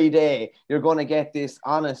every day. You're going to get this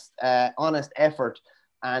honest effort.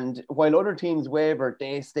 And while other teams waver,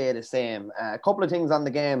 they stay the same. A couple of things on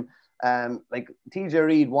the game, like TJ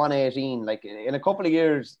Reid 118. Like in a couple of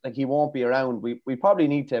years, like he won't be around. We probably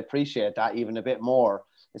need to appreciate that even a bit more.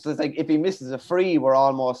 It's just like if he misses a free, we're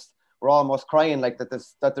almost crying like that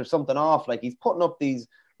there's something off. Like he's putting up these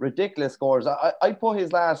ridiculous scores. I put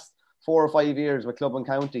his last 4 or 5 years with club and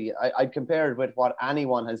county, I'd compare it with what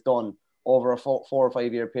anyone has done over a 4 or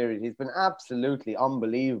 5 year period. He's been absolutely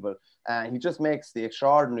unbelievable. He just makes the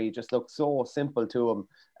extraordinary just look so simple to him.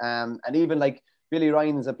 And even like Billy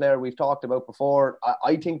Ryan's a player we've talked about before.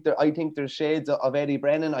 I think there's shades of Eddie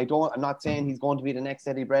Brennan. I'm not saying he's going to be the next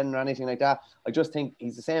Eddie Brennan or anything like that. I just think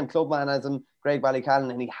he's the same clubman as him, Greg Ballycallan,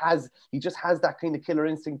 and he just has that kind of killer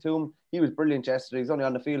instinct to him. He was brilliant yesterday. He's only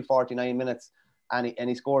on the field 49 minutes. And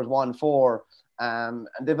he scores 1-4. And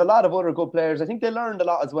they have a lot of other good players. I think they learned a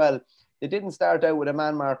lot as well. They didn't start out with a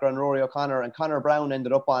man marker on Rory O'Connor, and Conor Brown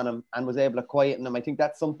ended up on him and was able to quieten him. I think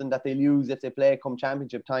that's something that they'll use if they play come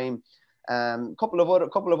championship time. Couple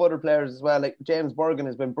of other players as well, like James Bergen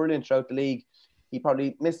has been brilliant throughout the league. He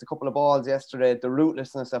probably missed a couple of balls yesterday. The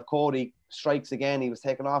rootlessness of Cody strikes again. He was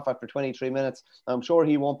taken off after 23 minutes. I'm sure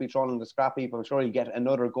he won't be thrown in the scrap heap. I'm sure he'll get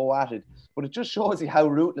another go at it. But it just shows you how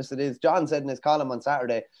rootless it is. John said in his column on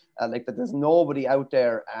Saturday, like that there's nobody out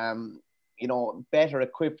there, better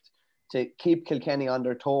equipped to keep Kilkenny on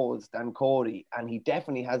their toes than Cody. And he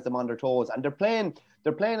definitely has them on their toes. And they're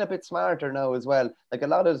playing a bit smarter now as well. Like a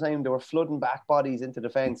lot of the time they were flooding back bodies into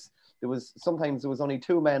defence. Sometimes there was only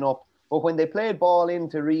 2 men up. But when they played ball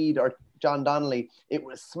into Reid or John Donnelly, it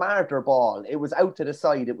was smarter ball. It was out to the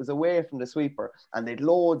side. It was away from the sweeper. And they'd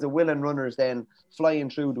loads of willing runners then flying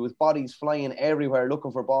through. There was bodies flying everywhere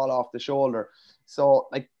looking for ball off the shoulder. So,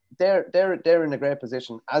 like, they're in a great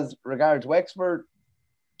position. As regards Wexford,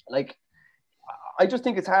 like, I just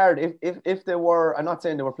think it's hard. If they were, I'm not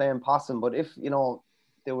saying they were playing possum, but if, you know,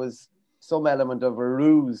 there was some element of a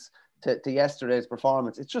ruse to yesterday's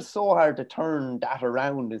performance, it's just so hard to turn that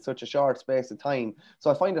around in such a short space of time. So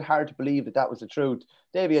I find it hard to believe that was the truth.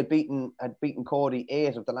 Davy had beaten Cody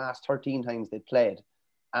 8 of the last 13 times they'd played.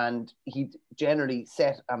 and he generally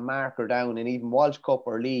set a marker down in even Walsh Cup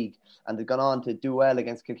or League, and they've gone on to do well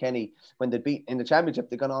against Kilkenny. When they beat in the Championship,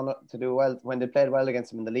 they've gone on to do well when they played well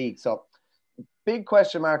against them in the League. So big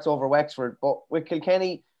question marks over Wexford. But with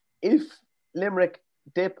Kilkenny, if Limerick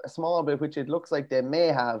dip a small bit, which it looks like they may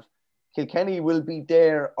have, Kilkenny will be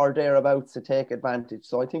there or thereabouts to take advantage.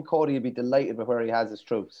 So I think Cody will be delighted with where he has his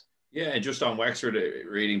troops. Yeah, and just on Wexford,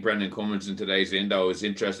 reading Brendan Cummins in today's window is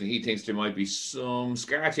interesting. He thinks there might be some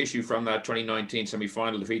scar tissue from that 2019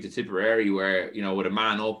 semi-final defeat to Tipperary where, you know, with a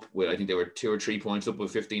man up, with I think they were 2 or 3 points up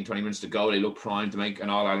with 15, 20 minutes to go, they looked primed to make an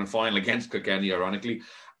All-Ireland final against Kilkenny, ironically,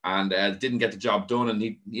 and didn't get the job done. And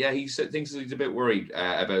he thinks he's a bit worried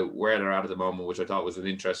about where they're at the moment, which I thought was an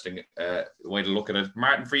interesting way to look at it.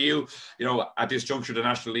 Martin, for you, you know, at this juncture, the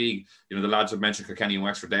National League, you know, the lads have mentioned Kilkenny and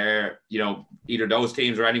Wexford there, you know, either those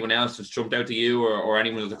teams or anyone else that's jumped out to you or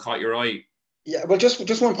anyone that caught your eye? Yeah, well, just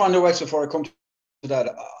one point on Wexford before I come to that.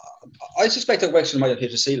 I suspect that Wexford might have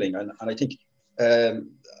hit a ceiling, and I think in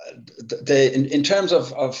terms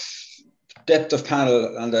of depth of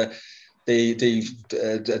panel and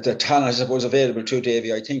the talent, I suppose, available to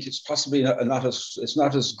Davy, I think it's possibly not as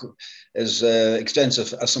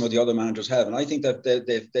extensive as some of the other managers have, and I think that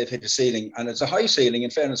they've hit a ceiling, and it's a high ceiling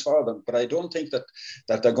in fairness for them. But I don't think that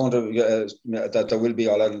they're going to that there will be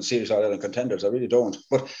serious All-Ireland contenders. I really don't.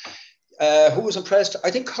 But who was impressed?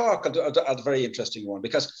 I think Cork are the very interesting one,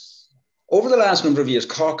 because over the last number of years,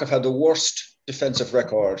 Cork have had the worst defensive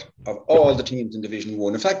record of all the teams in Division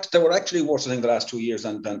 1. In fact, they were actually worse, I think, the last 2 years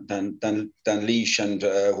than Laois, and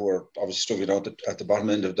who are obviously struggling out at the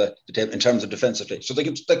bottom end of the table in terms of defensively. So they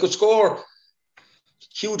could score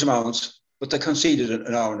huge amounts, but they conceded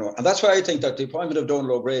an hour and hour. And that's why I think that the appointment of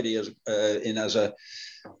Donal O'Grady as a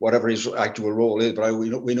whatever his actual role is, but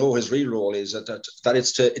we know his real role is that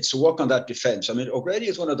it's to work on that defence. I mean, O'Grady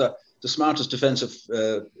is one of the smartest defensive.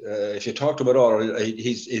 If you talk to him at all,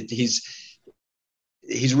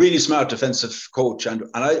 he's really smart defensive coach, and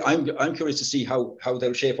I'm curious to see how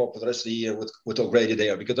they'll shape up for the rest of the year with O'Grady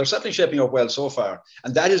there, because they're certainly shaping up well so far,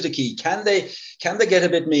 and that is the key. Can they get a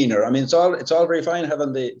bit meaner? I mean, it's all very fine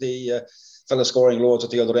having the fella scoring loads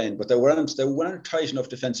at the other end, but they weren't tight enough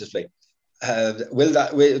defensively.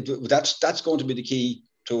 That's going to be the key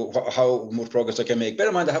to how much progress they can make. Bear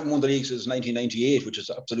in mind, they haven't won the league since 1998, which is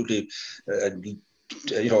absolutely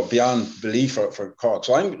beyond belief for Cork.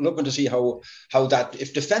 So I'm looking to see how that,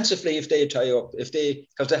 if defensively, if they tie up,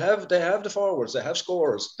 because they have the forwards, they have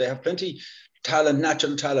scorers, they have plenty talent,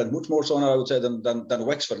 natural talent, much more so now, I would say, than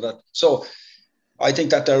Wexford. So I think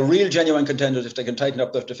that they're real genuine contenders if they can tighten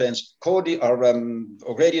up their defence.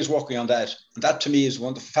 O'Grady is working on that. And that to me is one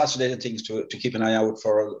of the fascinating things to keep an eye out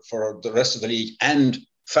for the rest of the league, and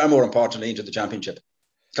far more importantly into the Championship.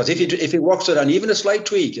 Because if he works it on even a slight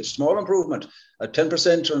tweak, a small improvement, a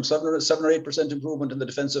 10% or 7 or 8% improvement in the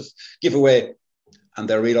defensive giveaway, and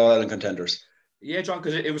they're real All-Ireland contenders. Yeah, John,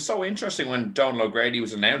 because it was so interesting when Donal O'Grady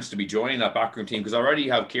was announced to be joining that backroom team, because already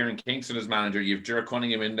you have Kieran Kingston as manager, you have Ger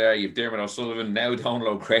Cunningham in there, you have Dermot O'Sullivan, now Donal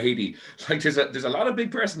O'Grady. Like there's a lot of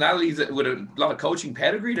big personalities with a lot of coaching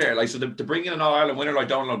pedigree there. Like, so to bring in an All-Ireland winner like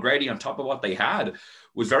Donal O'Grady on top of what they had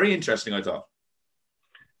was very interesting, I thought.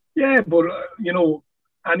 Yeah, but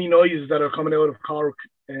any noises that are coming out of Cork,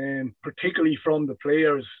 particularly from the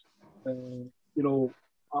players,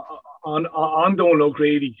 on Donal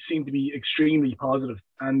O'Grady, seem to be extremely positive.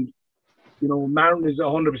 And, Martin is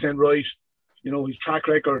 100% right. His track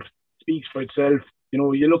record speaks for itself.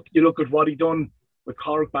 You look at what he done with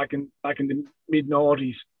Cork back in the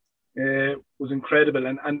mid-noughties, was incredible.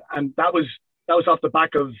 And that was off the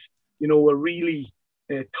back of, a really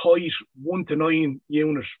tight 1-9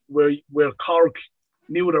 unit where Cork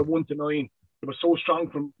knew their 1-9. They were so strong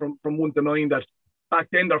from 1-9 that back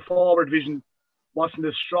then their forward vision wasn't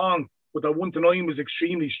as strong, but their 1-9 was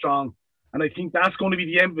extremely strong. And I think that's going to be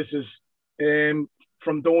the emphasis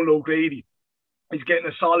from Donal O'Grady. He's getting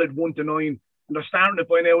a solid 1-9. And they're starting to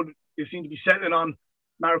find out, they seem to be settling on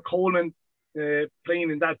Mark Coleman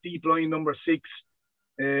playing in that deep line, number 6.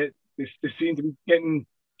 They seem to be getting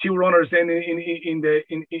 2 runners then into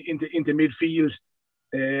midfield,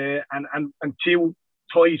 and 2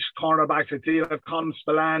 tight cornerbacks. I'd say have Colin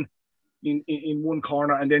Spillane in one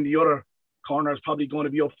corner, and then the other corner is probably going to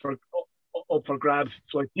be up for grabs.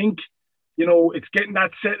 So I think, it's getting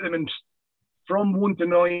that settlement from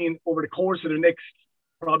 1-9 over the course of the next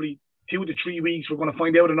probably 2 to 3 weeks. We're going to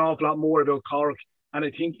find out an awful lot more about Cork. And I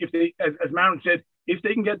think if they, as Martin said, if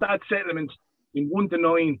they can get that settlement in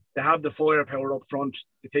 1-9, they have the firepower up front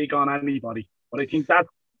to take on anybody. But I think that's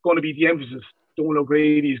going to be the emphasis Donal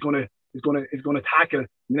O'Grady is going to tackle in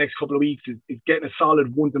the next couple of weeks, is getting a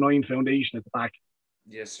solid 1-9 foundation at the back.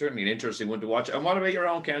 Yeah, certainly an interesting one to watch. And what about your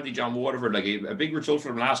own county, John? Waterford, like a big result for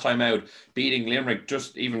them last time out, beating Limerick.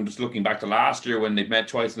 Just looking back to last year when they met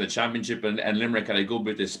twice in the championship, and Limerick had a good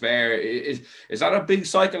bit to spare. Is that a big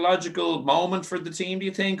psychological moment for the team, do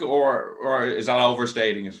you think, or is that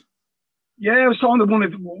overstating it? Yeah, I was talking to one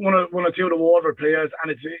or two of the Waterford players,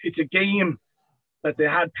 and it's a game that they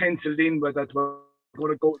had penciled in, but that were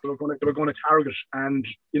going to target, and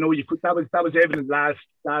that was evident last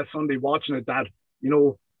Sunday watching it, that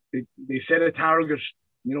they set a target.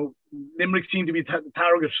 Limerick seemed to be the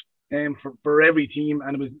target for every team,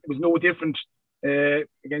 and it was no different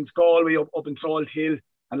against Galway up in Salt Hill,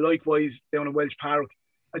 and likewise down in Welsh Park.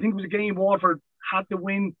 I think it was a game Waterford had to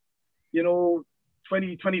win,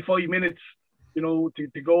 20-25 minutes,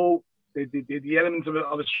 to go. The elements of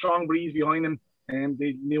a strong breeze behind them, and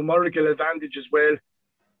the numerical advantage as well.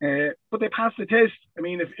 But they passed the test. I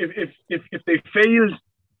mean, if they failed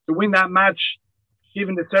to win that match,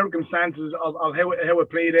 given the circumstances of how it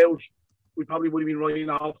played out, we probably would have been writing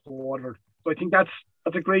off for Waterford. So I think that's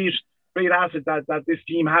a great asset that this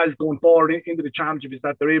team has going forward into the championship, is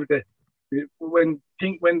that they're able to, when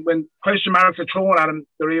question marks are thrown at them,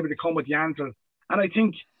 they're able to come with the answers. And I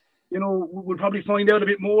think, we'll probably find out a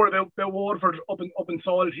bit more about Waterford up in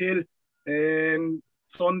Salt Hill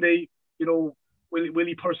Sunday. Will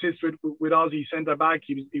he persist with Ozzy centre back?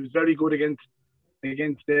 He was very good against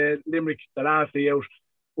Limerick the last day out.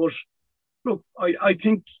 But look, I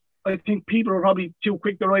think people are probably too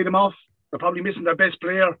quick to write him off. They're probably missing their best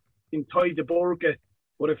player in Ty de Burke.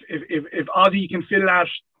 But if Ozzy can fill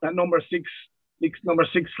that number six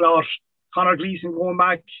slot, Conor Gleeson going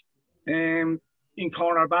back in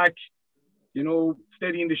corner back,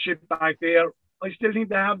 steadying the ship back there, I still think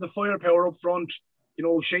they have the firepower up front.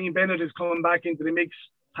 Shane Bennett is coming back into the mix.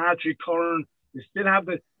 Patrick Curran, they still have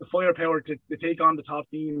the firepower to take on the top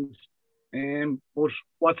teams. But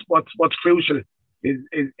what's crucial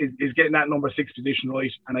is getting that number 6 position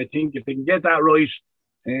right. And I think if they can get that right,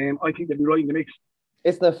 I think they'll be right in the mix.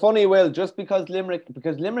 It's the funny, Will, just because Limerick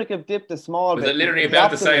have dipped a small bit. Was literally about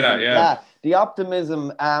to say that, yeah. The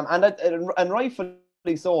optimism, and rightfully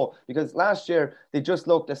so, because last year they just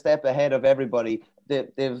looked a step ahead of everybody.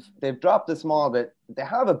 They've dropped a small bit. They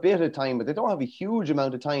have a bit of time, but they don't have a huge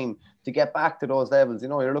amount of time to get back to those levels.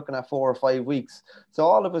 You're looking at 4 or 5 weeks. So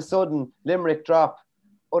all of a sudden, Limerick drop,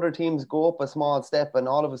 other teams go up a small step, and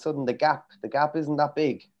all of a sudden the gap isn't that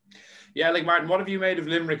big. Yeah, like Martin, what have you made of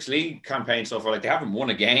Limerick's league campaign so far? Like, they haven't won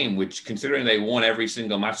a game, which, considering they won every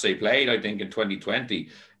single match they played, I think, in 2020,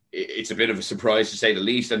 it's a bit of a surprise to say the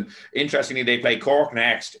least. And interestingly, they play Cork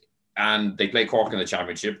next, and they play Cork in the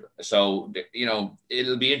championship. So,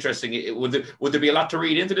 it'll be interesting. Would there be a lot to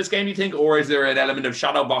read into this game, you think? Or is there an element of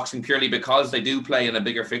shadow boxing purely because they do play in a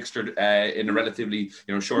bigger fixture in a relatively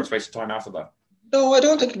short space of time after that? No, I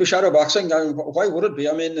don't think it'll be shadow boxing. Why would it be?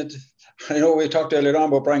 I mean, I know we talked earlier on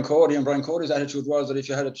about Brian Cody, and Brian Cody's attitude was that if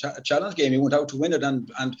you had a challenge game, you went out to win it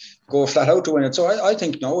and go flat out to win it. So I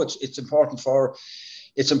think no, it's important for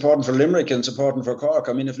Limerick, and it's important for Cork.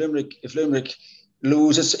 I mean, if Limerick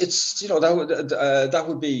lose, it's that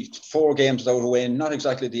would be 4 games without a win. Not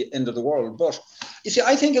exactly the end of the world, but you see,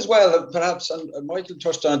 I think as well, perhaps, and Michael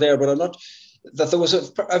touched on it there, but I'm not. That there was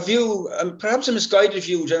a view, perhaps a misguided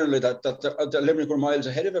view generally, that the Limerick were miles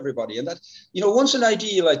ahead of everybody, and that once an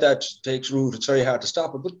idea like that takes root, it's very hard to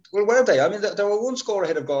stop it. But were they? I mean, there were 1 score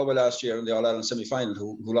ahead of Galway last year in the All Ireland semi-final,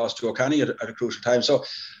 who lost to O'Connell at a crucial time. So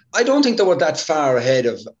I don't think they were that far ahead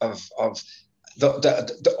of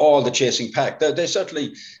all the chasing pack. They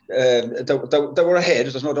certainly they were ahead.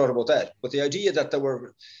 There's no doubt about that. But the idea that they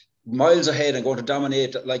were miles ahead and going to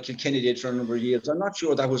dominate like Kilkenny did for a number of years, I'm not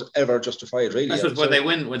sure that was ever justified, really. I suppose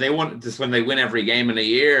when they win every game in a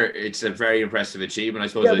year, it's a very impressive achievement, I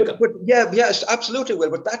suppose. Yes, absolutely,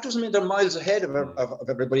 Will. But that doesn't mean they're miles ahead of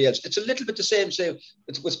everybody else. It's a little bit the same, say,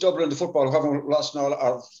 with Dublin the football, who haven't lost all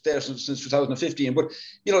are there since 2015. But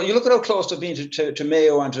you look at how close they've been to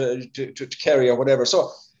Mayo and to Kerry or whatever.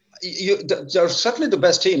 So they're certainly the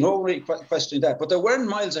best team, no questioning that, but they weren't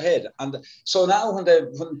miles ahead. And so now when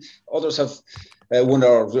others have won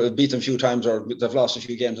or beat them a few times, or they've lost a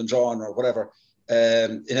few games and drawn or whatever,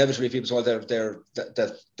 inevitably people say,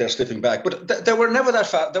 they're slipping back. But they were never that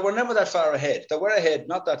far. They were never that far ahead. They were ahead,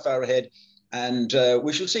 not that far ahead. And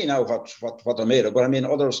we shall see now what they're made of. But I mean,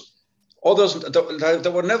 others, they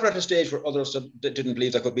were never at a stage where others didn't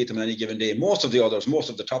believe they could beat them on any given day. Most of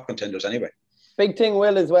the top contenders anyway. Big thing,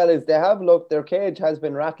 Will, as well, is they have looked, their cage has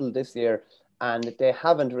been rattled this year, and they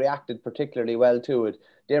haven't reacted particularly well to it.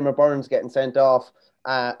 Dermot Burns getting sent off,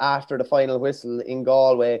 after the final whistle in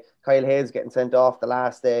Galway. Kyle Hayes getting sent off the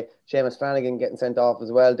last day, Seamus Flanagan getting sent off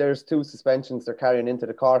as well. There's 2 suspensions they're carrying into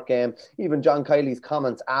the Cork game. Even John Kiley's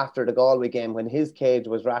comments after the Galway game when his cage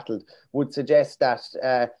was rattled would suggest that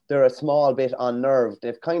they're a small bit unnerved.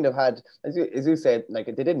 They've kind of had, as you said, like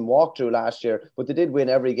they didn't walk through last year, but they did win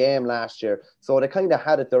every game last year. So they kind of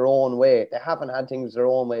had it their own way. They haven't had things their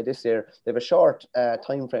own way this year. They have a short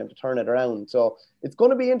time frame to turn it around. So it's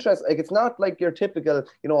going to be interesting. Like, it's not like your typical,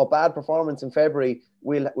 a bad performance in February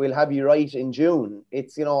we'll have you right in June.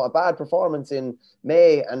 It's, a bad performance in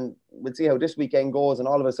May, and we'll see how this weekend goes, and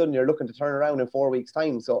all of a sudden you're looking to turn around in 4 weeks'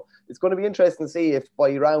 time. So it's going to be interesting to see if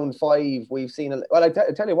by round 5 we've seen I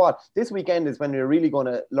tell you what, this weekend is when we're really going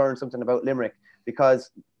to learn something about Limerick, because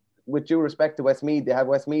with due respect to Westmeath, they have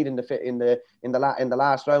Westmeath in the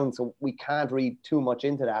last round, so we can't read too much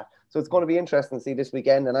into that. So it's going to be interesting to see this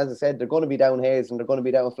weekend. And as I said, they're going to be down Hayes and they're going to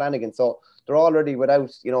be down Flanagan. So they're already without,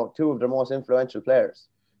 2 of their most influential players.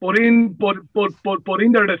 But in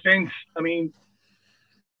their defence, I mean,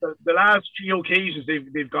 the last 3 occasions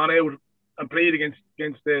they've gone out and played against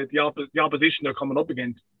the opposition they're coming up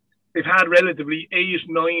against, they've had relatively 8,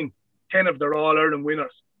 9, 10 of their All-Ireland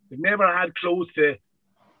winners. They've never had close to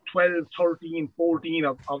 12, 13, 14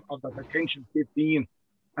 of the potential 15.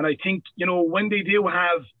 And I think, when they do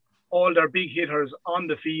have all their big hitters on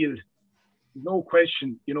the field, there's no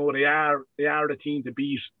question, they are the team to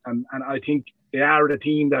beat, and I think they are the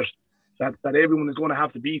team that everyone is going to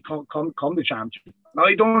have to beat come the championship. And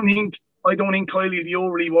I don't think Kiley will be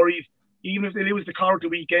overly worried, even if they lose the Cork the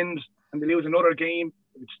weekend and they lose another game.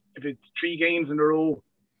 If it's 3 games in a row,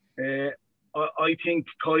 I think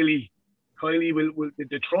Kiley will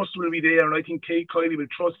the trust will be there, and I think Kiley will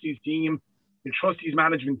trust his team, will trust his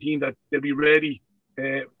management team that they'll be ready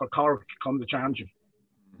for Cork come the championship.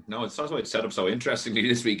 No, it's also set up so interestingly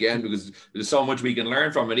this weekend, because there's so much we can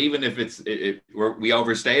learn from it. Even if we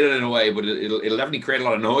overstate it in a way, but it'll definitely create a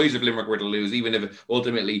lot of noise if Limerick were to lose, even if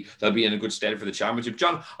ultimately they'll be in a good stead for the championship.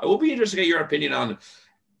 John, I would be interested to get your opinion on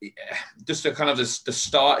just the kind of the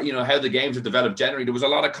start, how the games have developed generally. There was a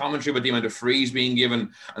lot of commentary about the amount of frees being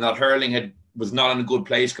given, and that hurling was not in a good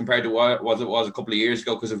place compared to what it was a couple of years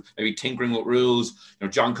ago because of maybe tinkering with rules.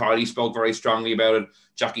 John Carley spoke very strongly about it.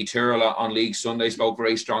 Jackie Tyrrell on League Sunday spoke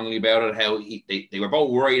very strongly about it, how they were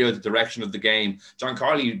both worried about the direction of the game. John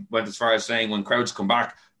Carley went as far as saying when crowds come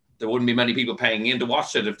back, there wouldn't be many people paying in to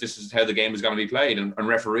watch it if this is how the game is going to be played and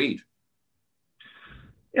refereed.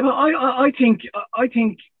 Yeah, but I think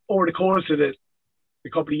over the course of the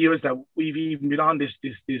couple of years that we've even been on this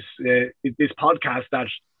podcast, that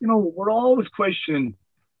we're always questioning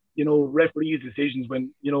referees' decisions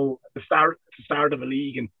when at the start of a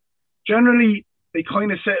league, and generally they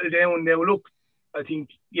kind of settle down. Now look, I think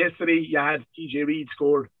yesterday you had TJ Reid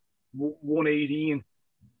scored 118.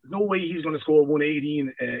 There's no way he's going to score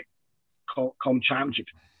 118 come championship,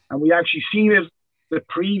 and we actually seen it the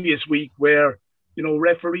previous week where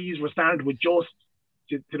referees were starting to adjust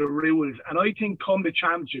to the rules. And I think come the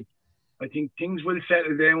championship, I think things will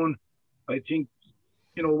settle down. I think,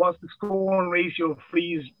 what's the scoring ratio of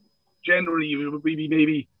frees generally will be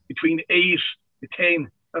maybe between 8 to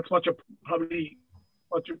 10. That's what you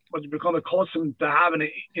become accustomed to having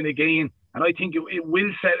in a game. And I think it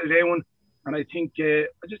will settle down. And I think I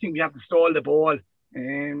just think we have to stall the ball.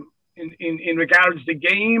 In regards to the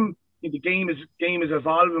game, I think the game is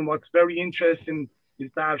evolving. What's very interesting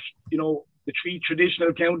is that the 3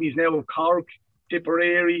 traditional counties now of Cork,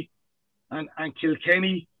 Tipperary, and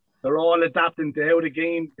Kilkenny, they're all adapting to how the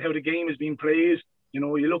game is being played.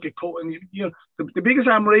 You look at Cody, and the biggest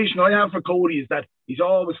admiration I have for Cody is that he's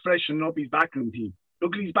always freshening up his backroom team.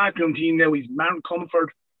 Look at his backroom team now. He's Martin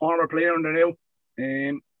Comfort, former player in there now,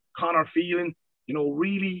 Conor Phelan,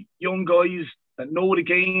 really young guys that know the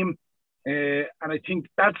game, and I think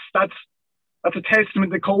that's a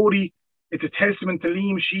testament to Cody. It's a testament to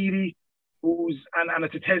Liam Sheedy, and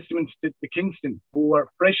it's a testament to Kingston, who are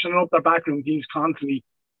freshening up their backroom teams constantly,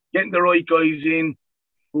 getting the right guys in,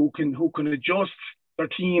 who can adjust their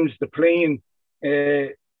teams to playing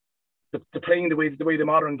the way the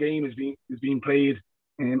modern game is being played.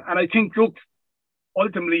 And I think, look,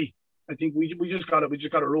 ultimately, I think we just got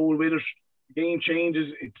to roll with it. The game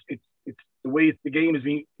changes. It's the way the game is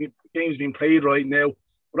being played right now.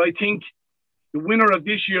 But I think the winner of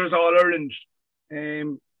this year's All-Ireland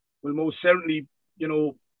will most certainly,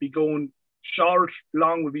 be going short,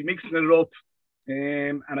 long, will be mixing it up.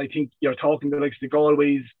 And I think you're talking the likes of the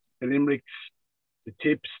Galways, the Limericks, the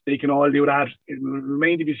Tips, they can all do that. It will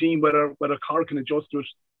remain to be seen whether Cork can adjust to it,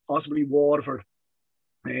 possibly Waterford.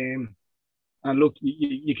 And look,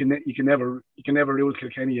 you can never rule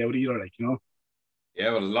Kilkenny out either,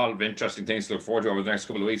 Yeah, well, a lot of interesting things to look forward to over the next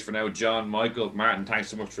couple of weeks. For now, John, Michael, Martin, thanks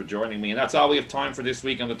so much for joining me. And that's all we have time for this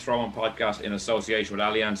week on the Throw On Podcast in association with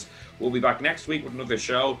Allianz. We'll be back next week with another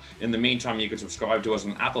show. In the meantime, you can subscribe to us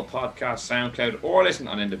on Apple Podcasts, SoundCloud, or listen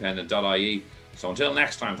on independent.ie. So until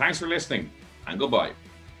next time, thanks for listening and goodbye.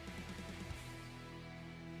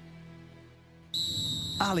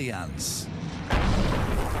 Allianz,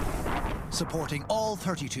 supporting all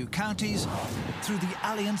 32 counties through the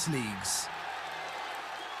Allianz Leagues.